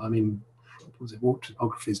sell. I mean, was it Warped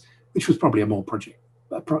Topographies, which was probably a more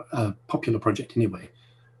popular project anyway,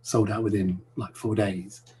 sold out within like 4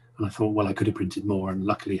 days. And I thought, well, I could have printed more, and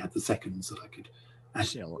luckily had the seconds that I could add.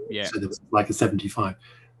 So there was like a 75.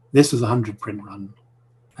 This was a 100 print run,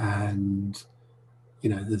 and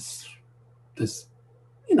there's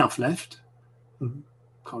enough left.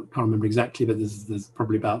 Can't remember exactly, but there's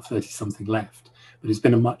probably about 30 something left. But it's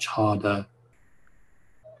been a much harder.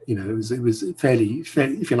 It was fairly,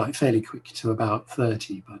 if you like, fairly quick to about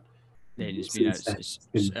 30, but then it's been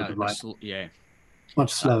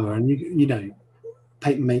much slower. And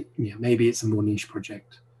maybe it's a more niche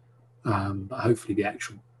project, but hopefully the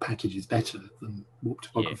actual package is better than Warped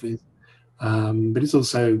Topography. But it's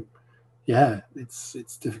also,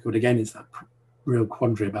 it's difficult. Again, it's that real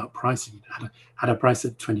quandary about pricing. Had a price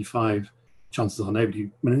at 25, chances are nobody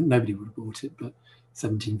would have bought it, but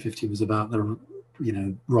 17.50 was about the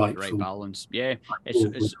right balance.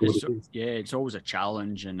 It's always a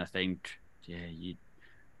challenge, and I think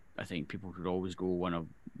I think people could always go one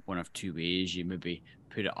of two ways. You maybe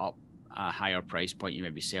put it up a higher price point, you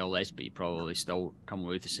maybe sell less, but you probably still come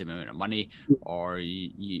away with the same amount of money. Or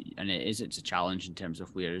it's a challenge in terms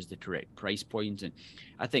of where is the correct price point. And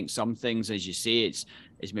I think some things, as you say, it's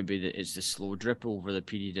maybe it's the slow drip over the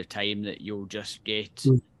period of time that you'll just get.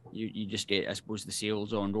 You just get, I suppose, the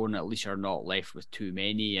sales on. At least you're not left with too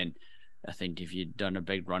many. And I think if you'd done a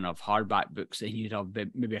big run of hardback books, then you'd have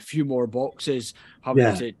maybe a few more boxes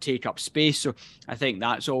having to take up space. So I think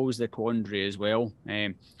that's always the quandary as well.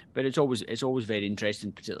 But it's always very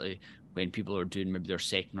interesting, particularly when people are doing maybe their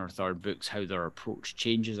second or third books, how their approach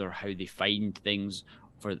changes or how they find things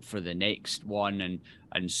for the next one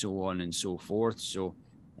and so on and so forth. So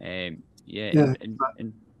I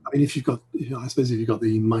mean, if you've got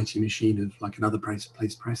the mighty machine of like another place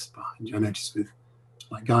press behind you, I noticed with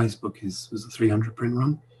like Guy's book was a 300 print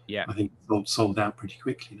run. Yeah, I think it sold out pretty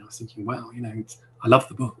quickly. And I was thinking, wow, I love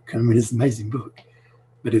the book. I mean, it's an amazing book,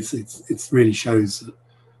 but it's really shows that.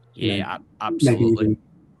 Absolutely. Maybe even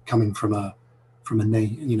coming from a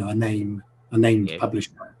name, a named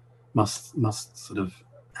publisher must sort of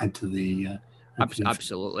add to the.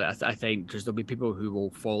 Absolutely, I think because there'll be people who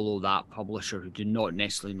will follow that publisher who do not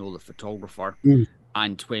necessarily know the photographer,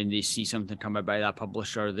 and when they see something come out by that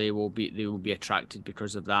publisher, they will be attracted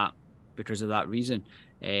because of that reason.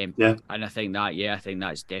 And I think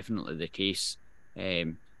that's definitely the case.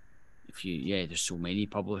 There's so many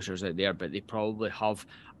publishers out there, but they probably have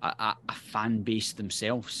a fan base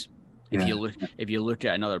themselves. If you look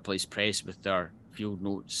at Another Place Press with their Field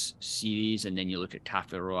Notes series, and then you look at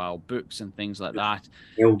Cafe Royale books and things like that,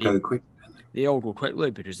 they all go quick. They all go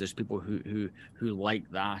quickly because there's people who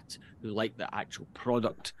like that, who like the actual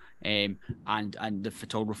product, and the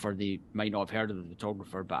photographer. They might not have heard of the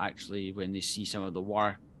photographer, but actually when they see some of the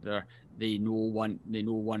work, they know one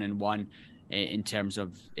and one. In terms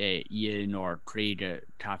of Ian or Craig at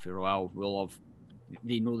Cafe Royale will have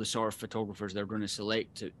they know the sort of photographers they're going to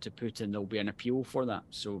select to put in. There'll be an appeal for that.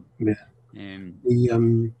 So yeah.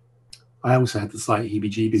 I also had the slight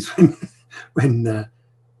heebie-jeebies when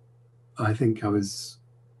I think I was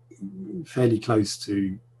fairly close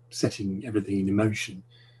to setting everything in motion,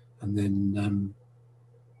 and then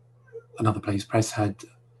Another Place Press had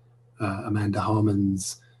Amanda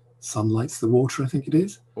Harmon's Sun Lights the Water, I think it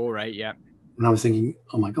is. All right, yeah. And I was thinking,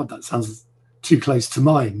 oh my God, that sounds too close to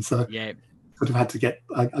mine. So yeah, sort of had to get,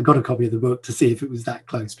 I got a copy of the book to see if it was that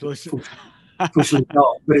close. Fortunately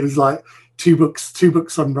not. But it was like two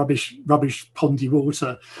books on rubbish pondy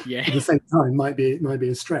water at the same time might be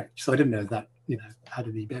a stretch. So I didn't know that, had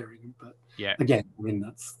any bearing. But again, I mean,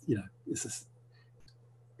 that's, it's just,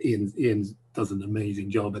 Ian does an amazing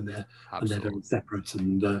job, and they're very separate.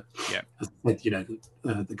 And as I said,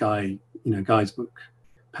 the guy's book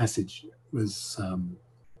Passage was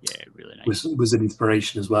really nice. was an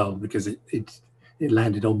inspiration as well, because it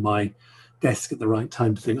landed on my desk at the right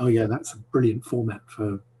time to think, oh yeah, that's a brilliant format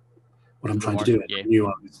for what I'm trying to do. I knew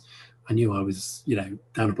I was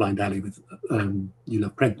down a blind alley with You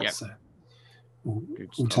Love Prince. So all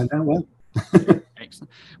turned out well.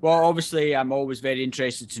 Excellent. Well, obviously, I'm always very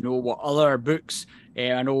interested to know what other books.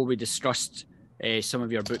 I know we discussed some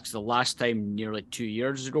of your books the last time, nearly 2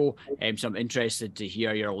 years ago. So I'm interested to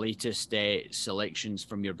hear your latest selections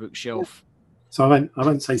from your bookshelf. So I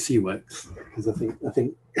won't say Seaworks, because I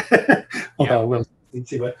think although I will say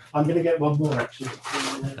Seaworks. I'm going to get one more actually.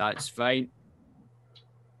 That's fine.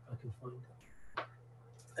 I can find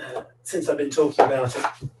it. Since I've been talking about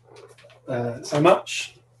it so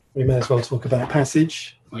much, we may as well talk about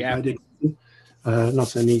Passage. Not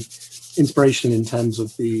only inspiration in terms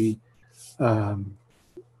of the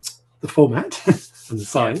format and the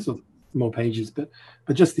size of more pages, but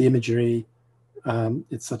just the imagery.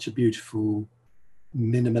 It's such a beautiful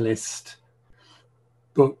minimalist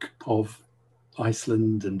book of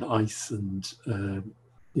Iceland and ice, and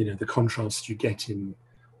the contrast you get in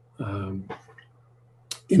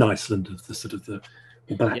Iceland of the sort of the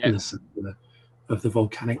blackness of the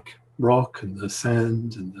volcanic rock and the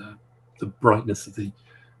sand, and the brightness of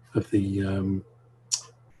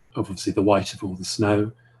obviously the white of all the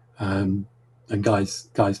snow, and Guy's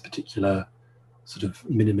particular sort of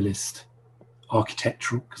minimalist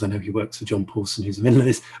architectural, because I know he works for John Pawson, who's a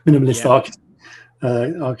minimalist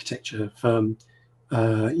architecture firm.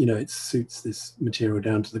 It suits this material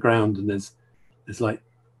down to the ground, and there's like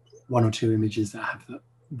one or two images that have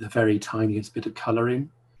the very tiniest bit of color in,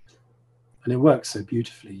 and it works so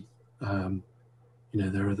beautifully.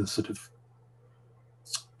 There are the sort of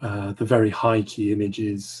the very high key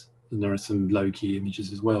images, and there are some low key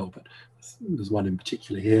images as well, but there's one in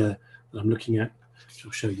particular here that I'm looking at, which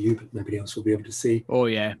I'll show you, but nobody else will be able to see. Oh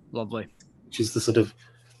yeah, lovely. Which is the sort of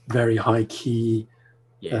very high key,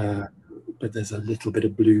 but there's a little bit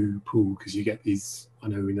of blue pool, because you get these, I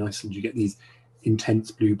know in Iceland you get these intense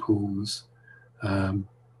blue pools, and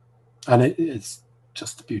it's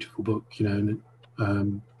just a beautiful book, and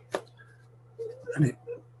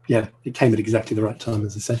it came at exactly the right time,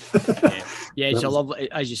 as I said. It's a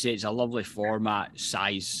lovely, as you say, it's a lovely format,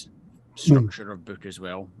 size, structure of book as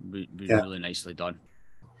well. Really nicely done.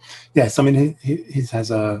 Yes, I mean his has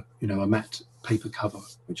a matte paper cover,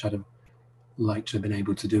 which I'd have liked to have been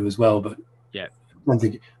able to do as well, but I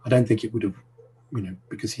don't think it would have,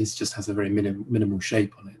 because his just has a very minimal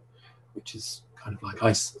shape on it, which is kind of like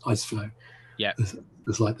ice flow.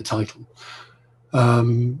 It's like the title.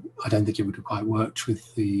 I don't think it would have quite worked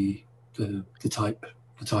with the type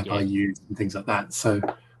I use and things like that. So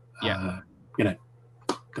there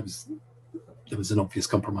was an obvious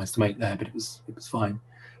compromise to make there, but it was fine.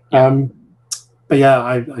 But yeah,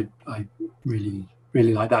 I really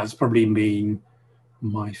like that. It's probably been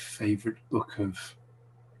my favorite book of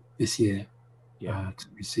this year to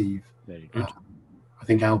receive. Very good. I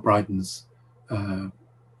think Al Bryden's and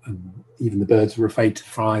Even the Birds Were Afraid to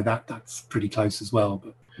Fly, that's pretty close as well.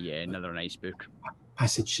 But another nice book.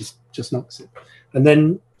 Passage just knocks it. And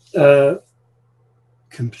then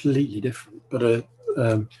completely different, but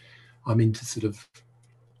I'm into sort of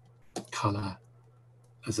colour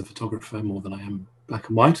as a photographer more than I am black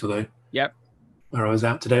and white, although where I was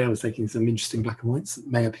out today I was taking some interesting black and whites that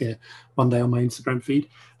may appear one day on my Instagram feed.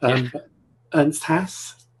 But Ernst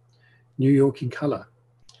Haas, New York in Colour.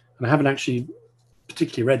 And I haven't actually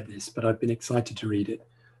particularly read this, but I've been excited to read it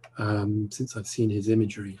since I've seen his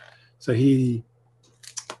imagery. So he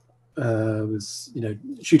was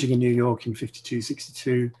shooting in New York in 52,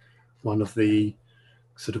 62, one of the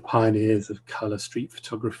sort of pioneers of color street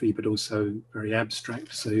photography, but also very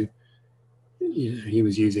abstract. So he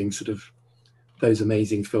was using sort of those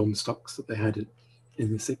amazing film stocks that they had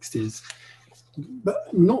in the 60s,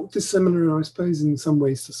 but not dissimilar, I suppose, in some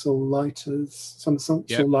ways to Saul Leiter's. Saul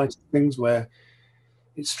Leiter things where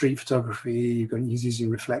it's street photography. He's using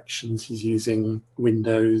reflections, he's using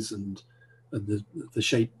windows and the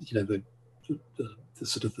shape, the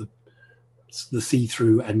sort of the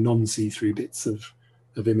see-through and non-see-through bits of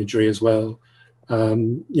imagery as well.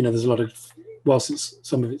 There's a lot of, whilst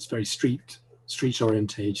some of it's very street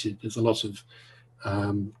orientated, there's a lot of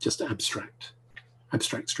just abstract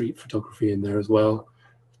street photography in there as well.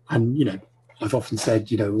 And I've often said,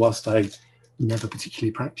 whilst I never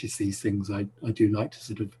particularly practice these things, I do like to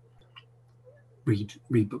sort of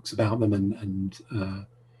read books about them and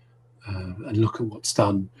look at what's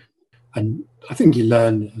done. And I think you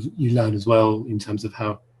learn as well in terms of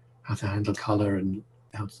how to handle color and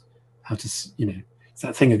how to it's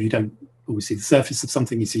that thing of, you don't always see the surface of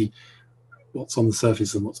something, you see what's on the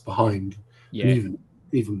surface and what's behind. Yeah. And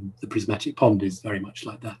even the prismatic pond is very much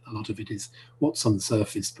like that. A lot of it is what's on the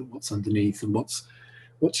surface, but what's underneath, and what's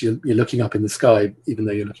you're looking up in the sky, even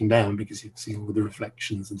though you're looking down, because you see all the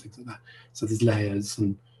reflections and things like that. So there's layers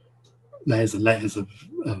and layers of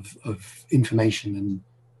information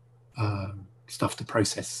and stuff to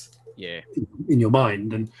process in your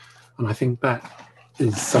mind. And I think that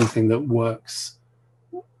is something that works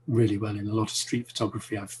really well in a lot of street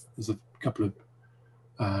photography. There's a couple of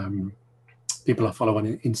people I follow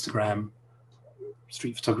on Instagram,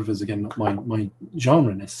 street photographers, again, not my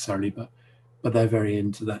genre necessarily, but they're very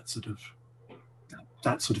into that sort of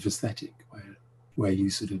aesthetic where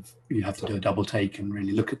you have to do a double take and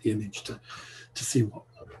really look at the image to see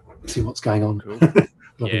what's going on. Cool. A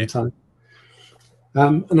lot of the time.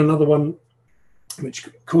 And another one which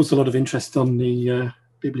caused a lot of interest on the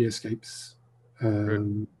Biblioscapes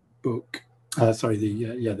book.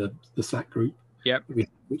 The Slack group. Yep.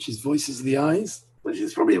 Which is Voices of the Eyes, which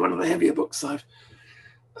is probably one of the heavier books I've.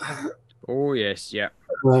 Oh yes, yeah.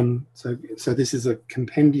 So this is a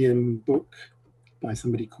compendium book by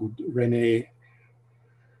somebody called René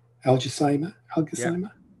Algesheimer,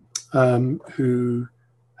 who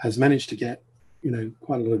has managed to get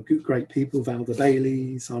quite a lot of great people: Valda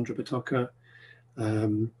Bailey, Sandra Batoka,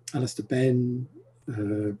 Alistair Ben,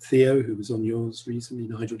 Theo, who was on yours recently,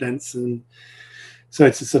 Nigel Denson. So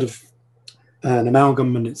it's a sort of an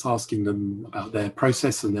amalgam, and it's asking them about their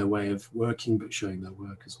process and their way of working, but showing their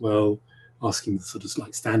work as well, asking the sort of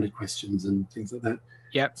like standard questions and things like that.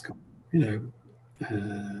 Yep. It's got,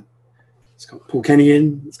 it's got Paul Kenny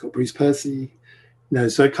in, it's got Bruce Percy.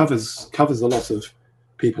 So it covers a lot of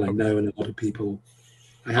people I know and a lot of people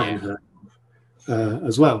I haven't heard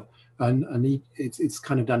as well. And it's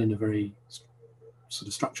kind of done in a very sort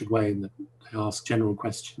of structured way, in that they ask general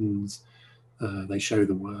questions. They show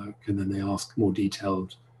the work, and then they ask more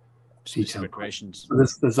detailed questions. So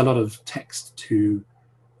there's a lot of text to.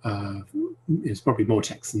 It's probably more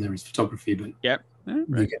text than there is photography, but you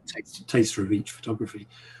get a taster of each photography,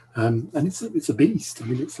 and it's a beast. I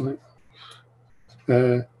mean, it's like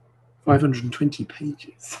 520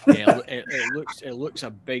 pages. It looks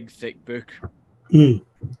a big, thick book.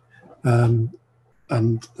 And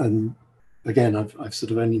again, I've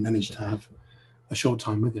sort of only managed to have a short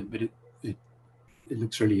time with it, but it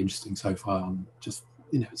looks really interesting so far. And just,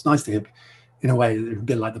 it's nice to hear, in a way, a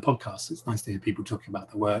bit like the podcast, it's nice to hear people talking about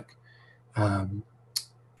the work. But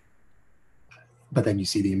then you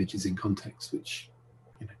see the images in context, which,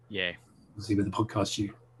 obviously with the podcast,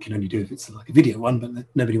 you can only do if it's like a video one, but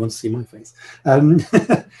nobody wants to see my face.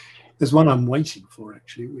 There's one I'm waiting for,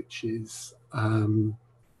 actually, which is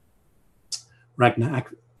Ragnar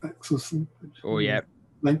Axelsson. Oh, yeah.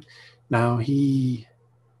 Now,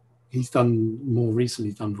 he's done more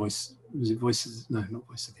recently, Voices? No, not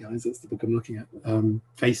Voices of the Eyes. That's the book I'm looking at.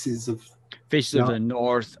 Faces of the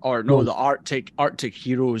North, or no, the Arctic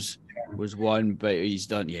Heroes was one, but he's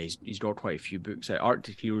done. Yeah, he's got quite a few books.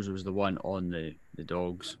 Arctic Heroes was the one on the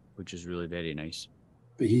dogs, which is really very nice.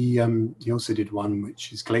 But he also did one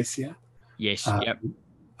which is Glacier. Yes. Yep.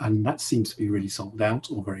 And that seems to be really sold out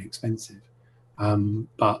or very expensive.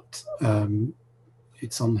 But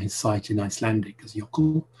it's on his site in Icelandic as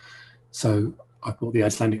Jökull. So I bought the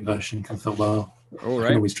Icelandic version because I thought, well,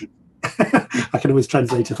 I can always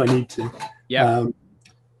translate if I need to. Yeah.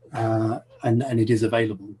 And it is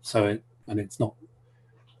available. So it's not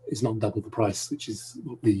double the price, which is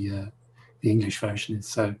what the English version is.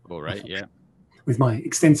 So. All right. Yeah. With my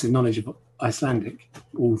extensive knowledge of Icelandic,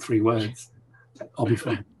 all three words, I'll be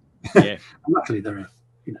fine. Yeah. And luckily there are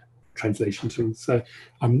translation tools. So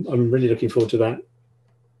I'm really looking forward to that.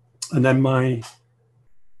 And then my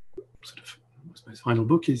sort of, I suppose, final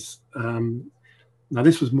book is now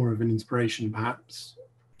this was more of an inspiration perhaps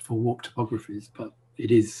for walk topographies, but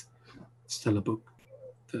it is still a book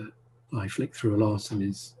that I flick through a lot and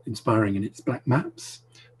is inspiring, and it's Black Maps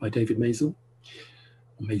by David Maisel,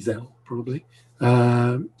 or Maisel probably.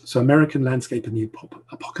 So American Landscape and the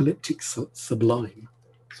Apocalyptic Sublime.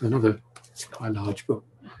 So another quite large book.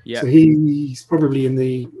 Yeah. So he's probably in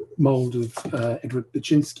the mold of Edward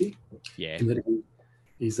Baczynski. Yeah. In that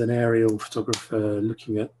he's an aerial photographer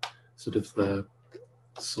looking at sort of the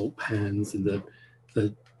salt pans and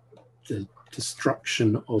the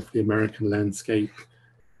destruction of the American landscape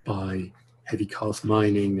by heavy cast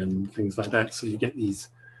mining and things like that. So you get these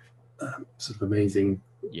sort of amazing,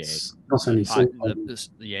 not only salt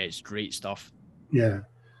it's great stuff. Yeah.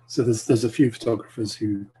 So there's a few photographers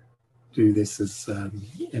who do this, as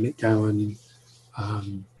Emmett Gowan.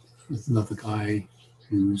 There's another guy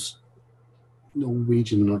who's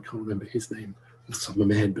Norwegian, and I can't remember his name off the top of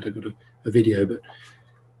my head, but I got a video. But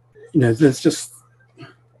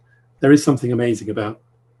there is something amazing about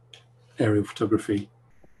aerial photography,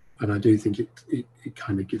 and I do think it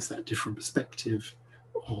kind of gives that different perspective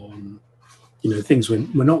on things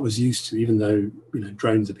we're not as used to, even though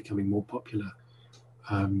drones are becoming more popular.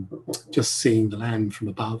 Just seeing the land from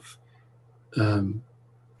above,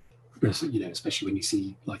 especially when you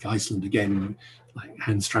see like Iceland again, like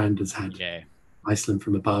Hans Strand has had Iceland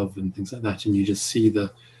from above and things like that, and you just see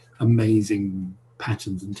the amazing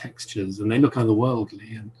patterns and textures, and they look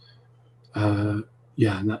otherworldly. And and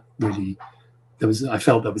that really, I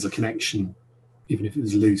felt there was a connection, even if it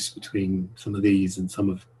was loose, between some of these and some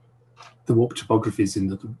of the warp topographies,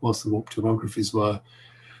 whilst the warp topographies were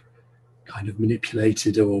kind of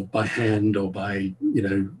manipulated or by hand or by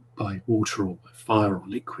water or by fire or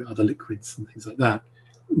other liquids and things like that,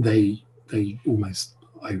 they almost,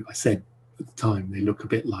 I said at the time, they look a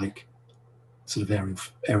bit like sort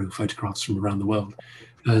of aerial photographs from around the world,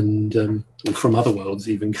 and or from other worlds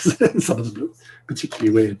even, because some of them look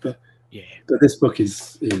particularly weird. But this book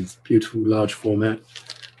is beautiful, large format.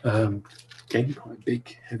 Again, quite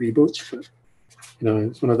big, heavy book, but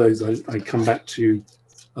it's one of those I come back to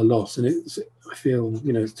a lot, and I feel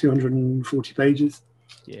it's 240 pages.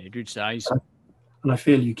 Yeah, good size. And I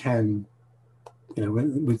feel you can,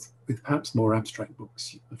 with perhaps more abstract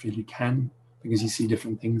books, I feel you can, because you see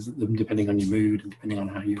different things at them depending on your mood and depending on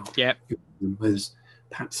how you're. Whereas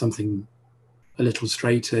perhaps something a little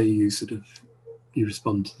straighter, you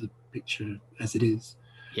respond to the picture as it is.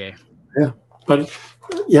 Yeah. But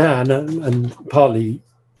and partly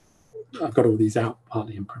I've got all these out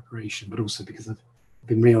partly in preparation, but also because I've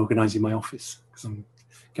been reorganizing my office because I'm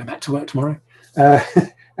going back to work tomorrow,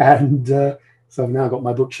 and so I've now got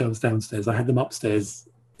my bookshelves downstairs. I had them upstairs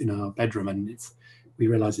in our bedroom, and we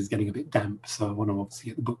realised it's getting a bit damp, so I want to obviously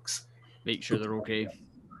get the books. Make sure they're okay.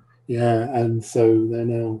 Yeah, and so they're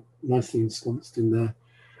now nicely ensconced in the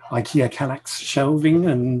IKEA Kallax shelving,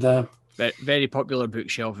 and very popular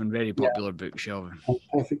bookshelving. Very popular bookshelving.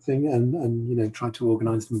 Perfect thing, and try to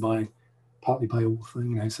organise them partly by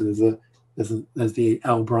author. So there's the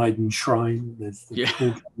Al Bryden shrine, there's the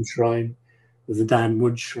Paul Bryden shrine, there's a Dan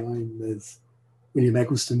Wood shrine, there's William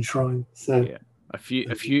Eggleston shrine. So a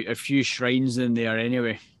few shrines in there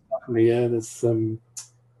anyway. Yeah, there's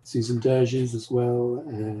Susan Derges as well,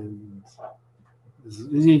 and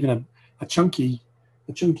there's even a chunky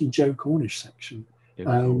Joe Cornish section,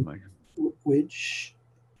 which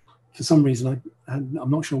for some reason I'm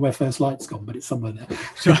not sure where First Light's gone, but it's somewhere there.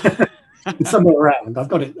 It's somewhere around. I've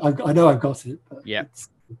got it. I know I've got it. But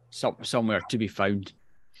somewhere to be found.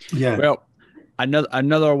 Yeah. Well,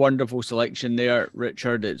 another wonderful selection there,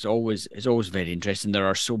 Richard. It's always very interesting. There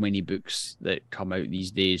are so many books that come out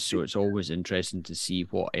these days, so it's always interesting to see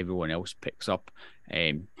what everyone else picks up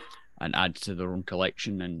and adds to their own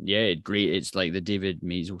collection. And great. It's like the David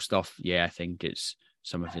Maisel stuff. I think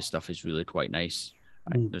some of his stuff is really quite nice.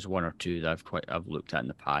 There's one or two that I've looked at in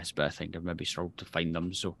the past, but I think I've maybe struggled to find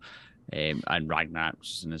them. So. And Ragnar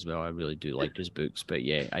Axelsson as well. I really do like his books, but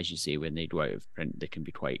as you say, when they go out of print, they can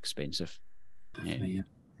be quite expensive. Definitely,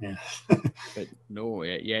 yeah. But no,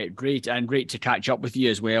 great, and great to catch up with you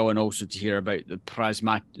as well, and also to hear about the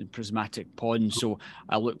prismatic pond. So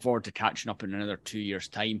I look forward to catching up in another 2 years'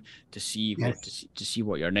 time to see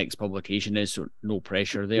what your next publication is. So no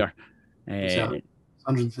pressure there.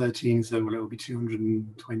 113, so it will be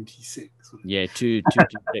 226.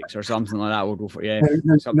 226 or something like that. We'll go for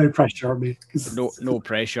no pressure on me. No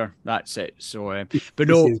pressure. That's it. So, but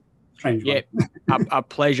no, a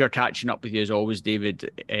pleasure catching up with you as always, David.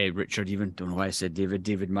 Richard, even don't know why I said David.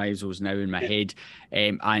 David Maisel's now in my head,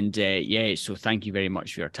 So thank you very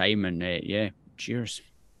much for your time, and cheers.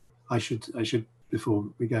 I should before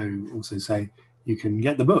we go also say you can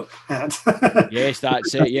get the book at. Yes,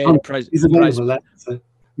 that's it. Yeah, is available at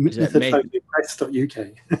methodpress.uk.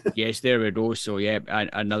 Yes, there we go. So yeah,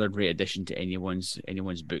 another great addition to anyone's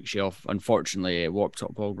bookshelf. Unfortunately, Warp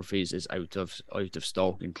Topographies is out of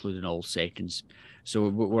stock, including all seconds. So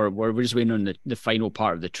we're just waiting on the final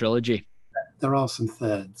part of the trilogy. There are some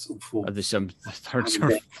thirds or fourths. Are there some thirds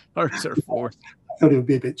or fourths? I thought it would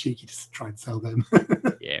be a bit cheeky to try and sell them.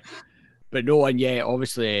 Yeah. But no, and yeah,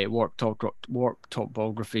 obviously, Warp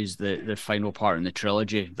Topographies, the final part in the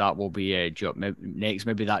trilogy, that will be next.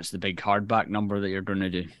 Maybe that's the big hardback number that you're going to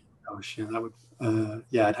do. Gosh, yeah, that would.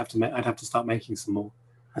 Yeah, I'd have to start making some more.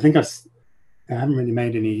 I think I haven't really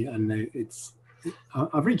made any, and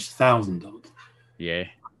I've reached 1,000 odd. Yeah.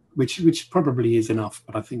 Which probably is enough,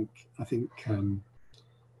 but I think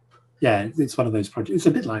yeah, it's one of those projects. It's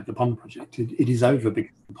a bit like the Pond project. It is over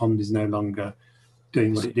because the Pond is no longer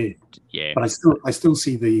doing what it did. Yeah. But I still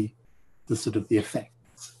see the sort of the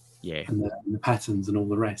effects. Yeah. And the patterns and all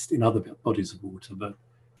the rest in other bodies of water, but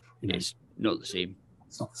it's not the same.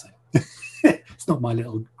 It's not the same. It's not my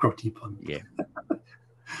little grotty pond. Yeah.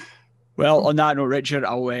 Well, on that note, Richard,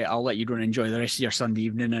 I'll let you go and enjoy the rest of your Sunday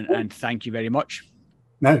evening, and thank you very much.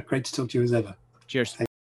 No, great to talk to you as ever. Cheers.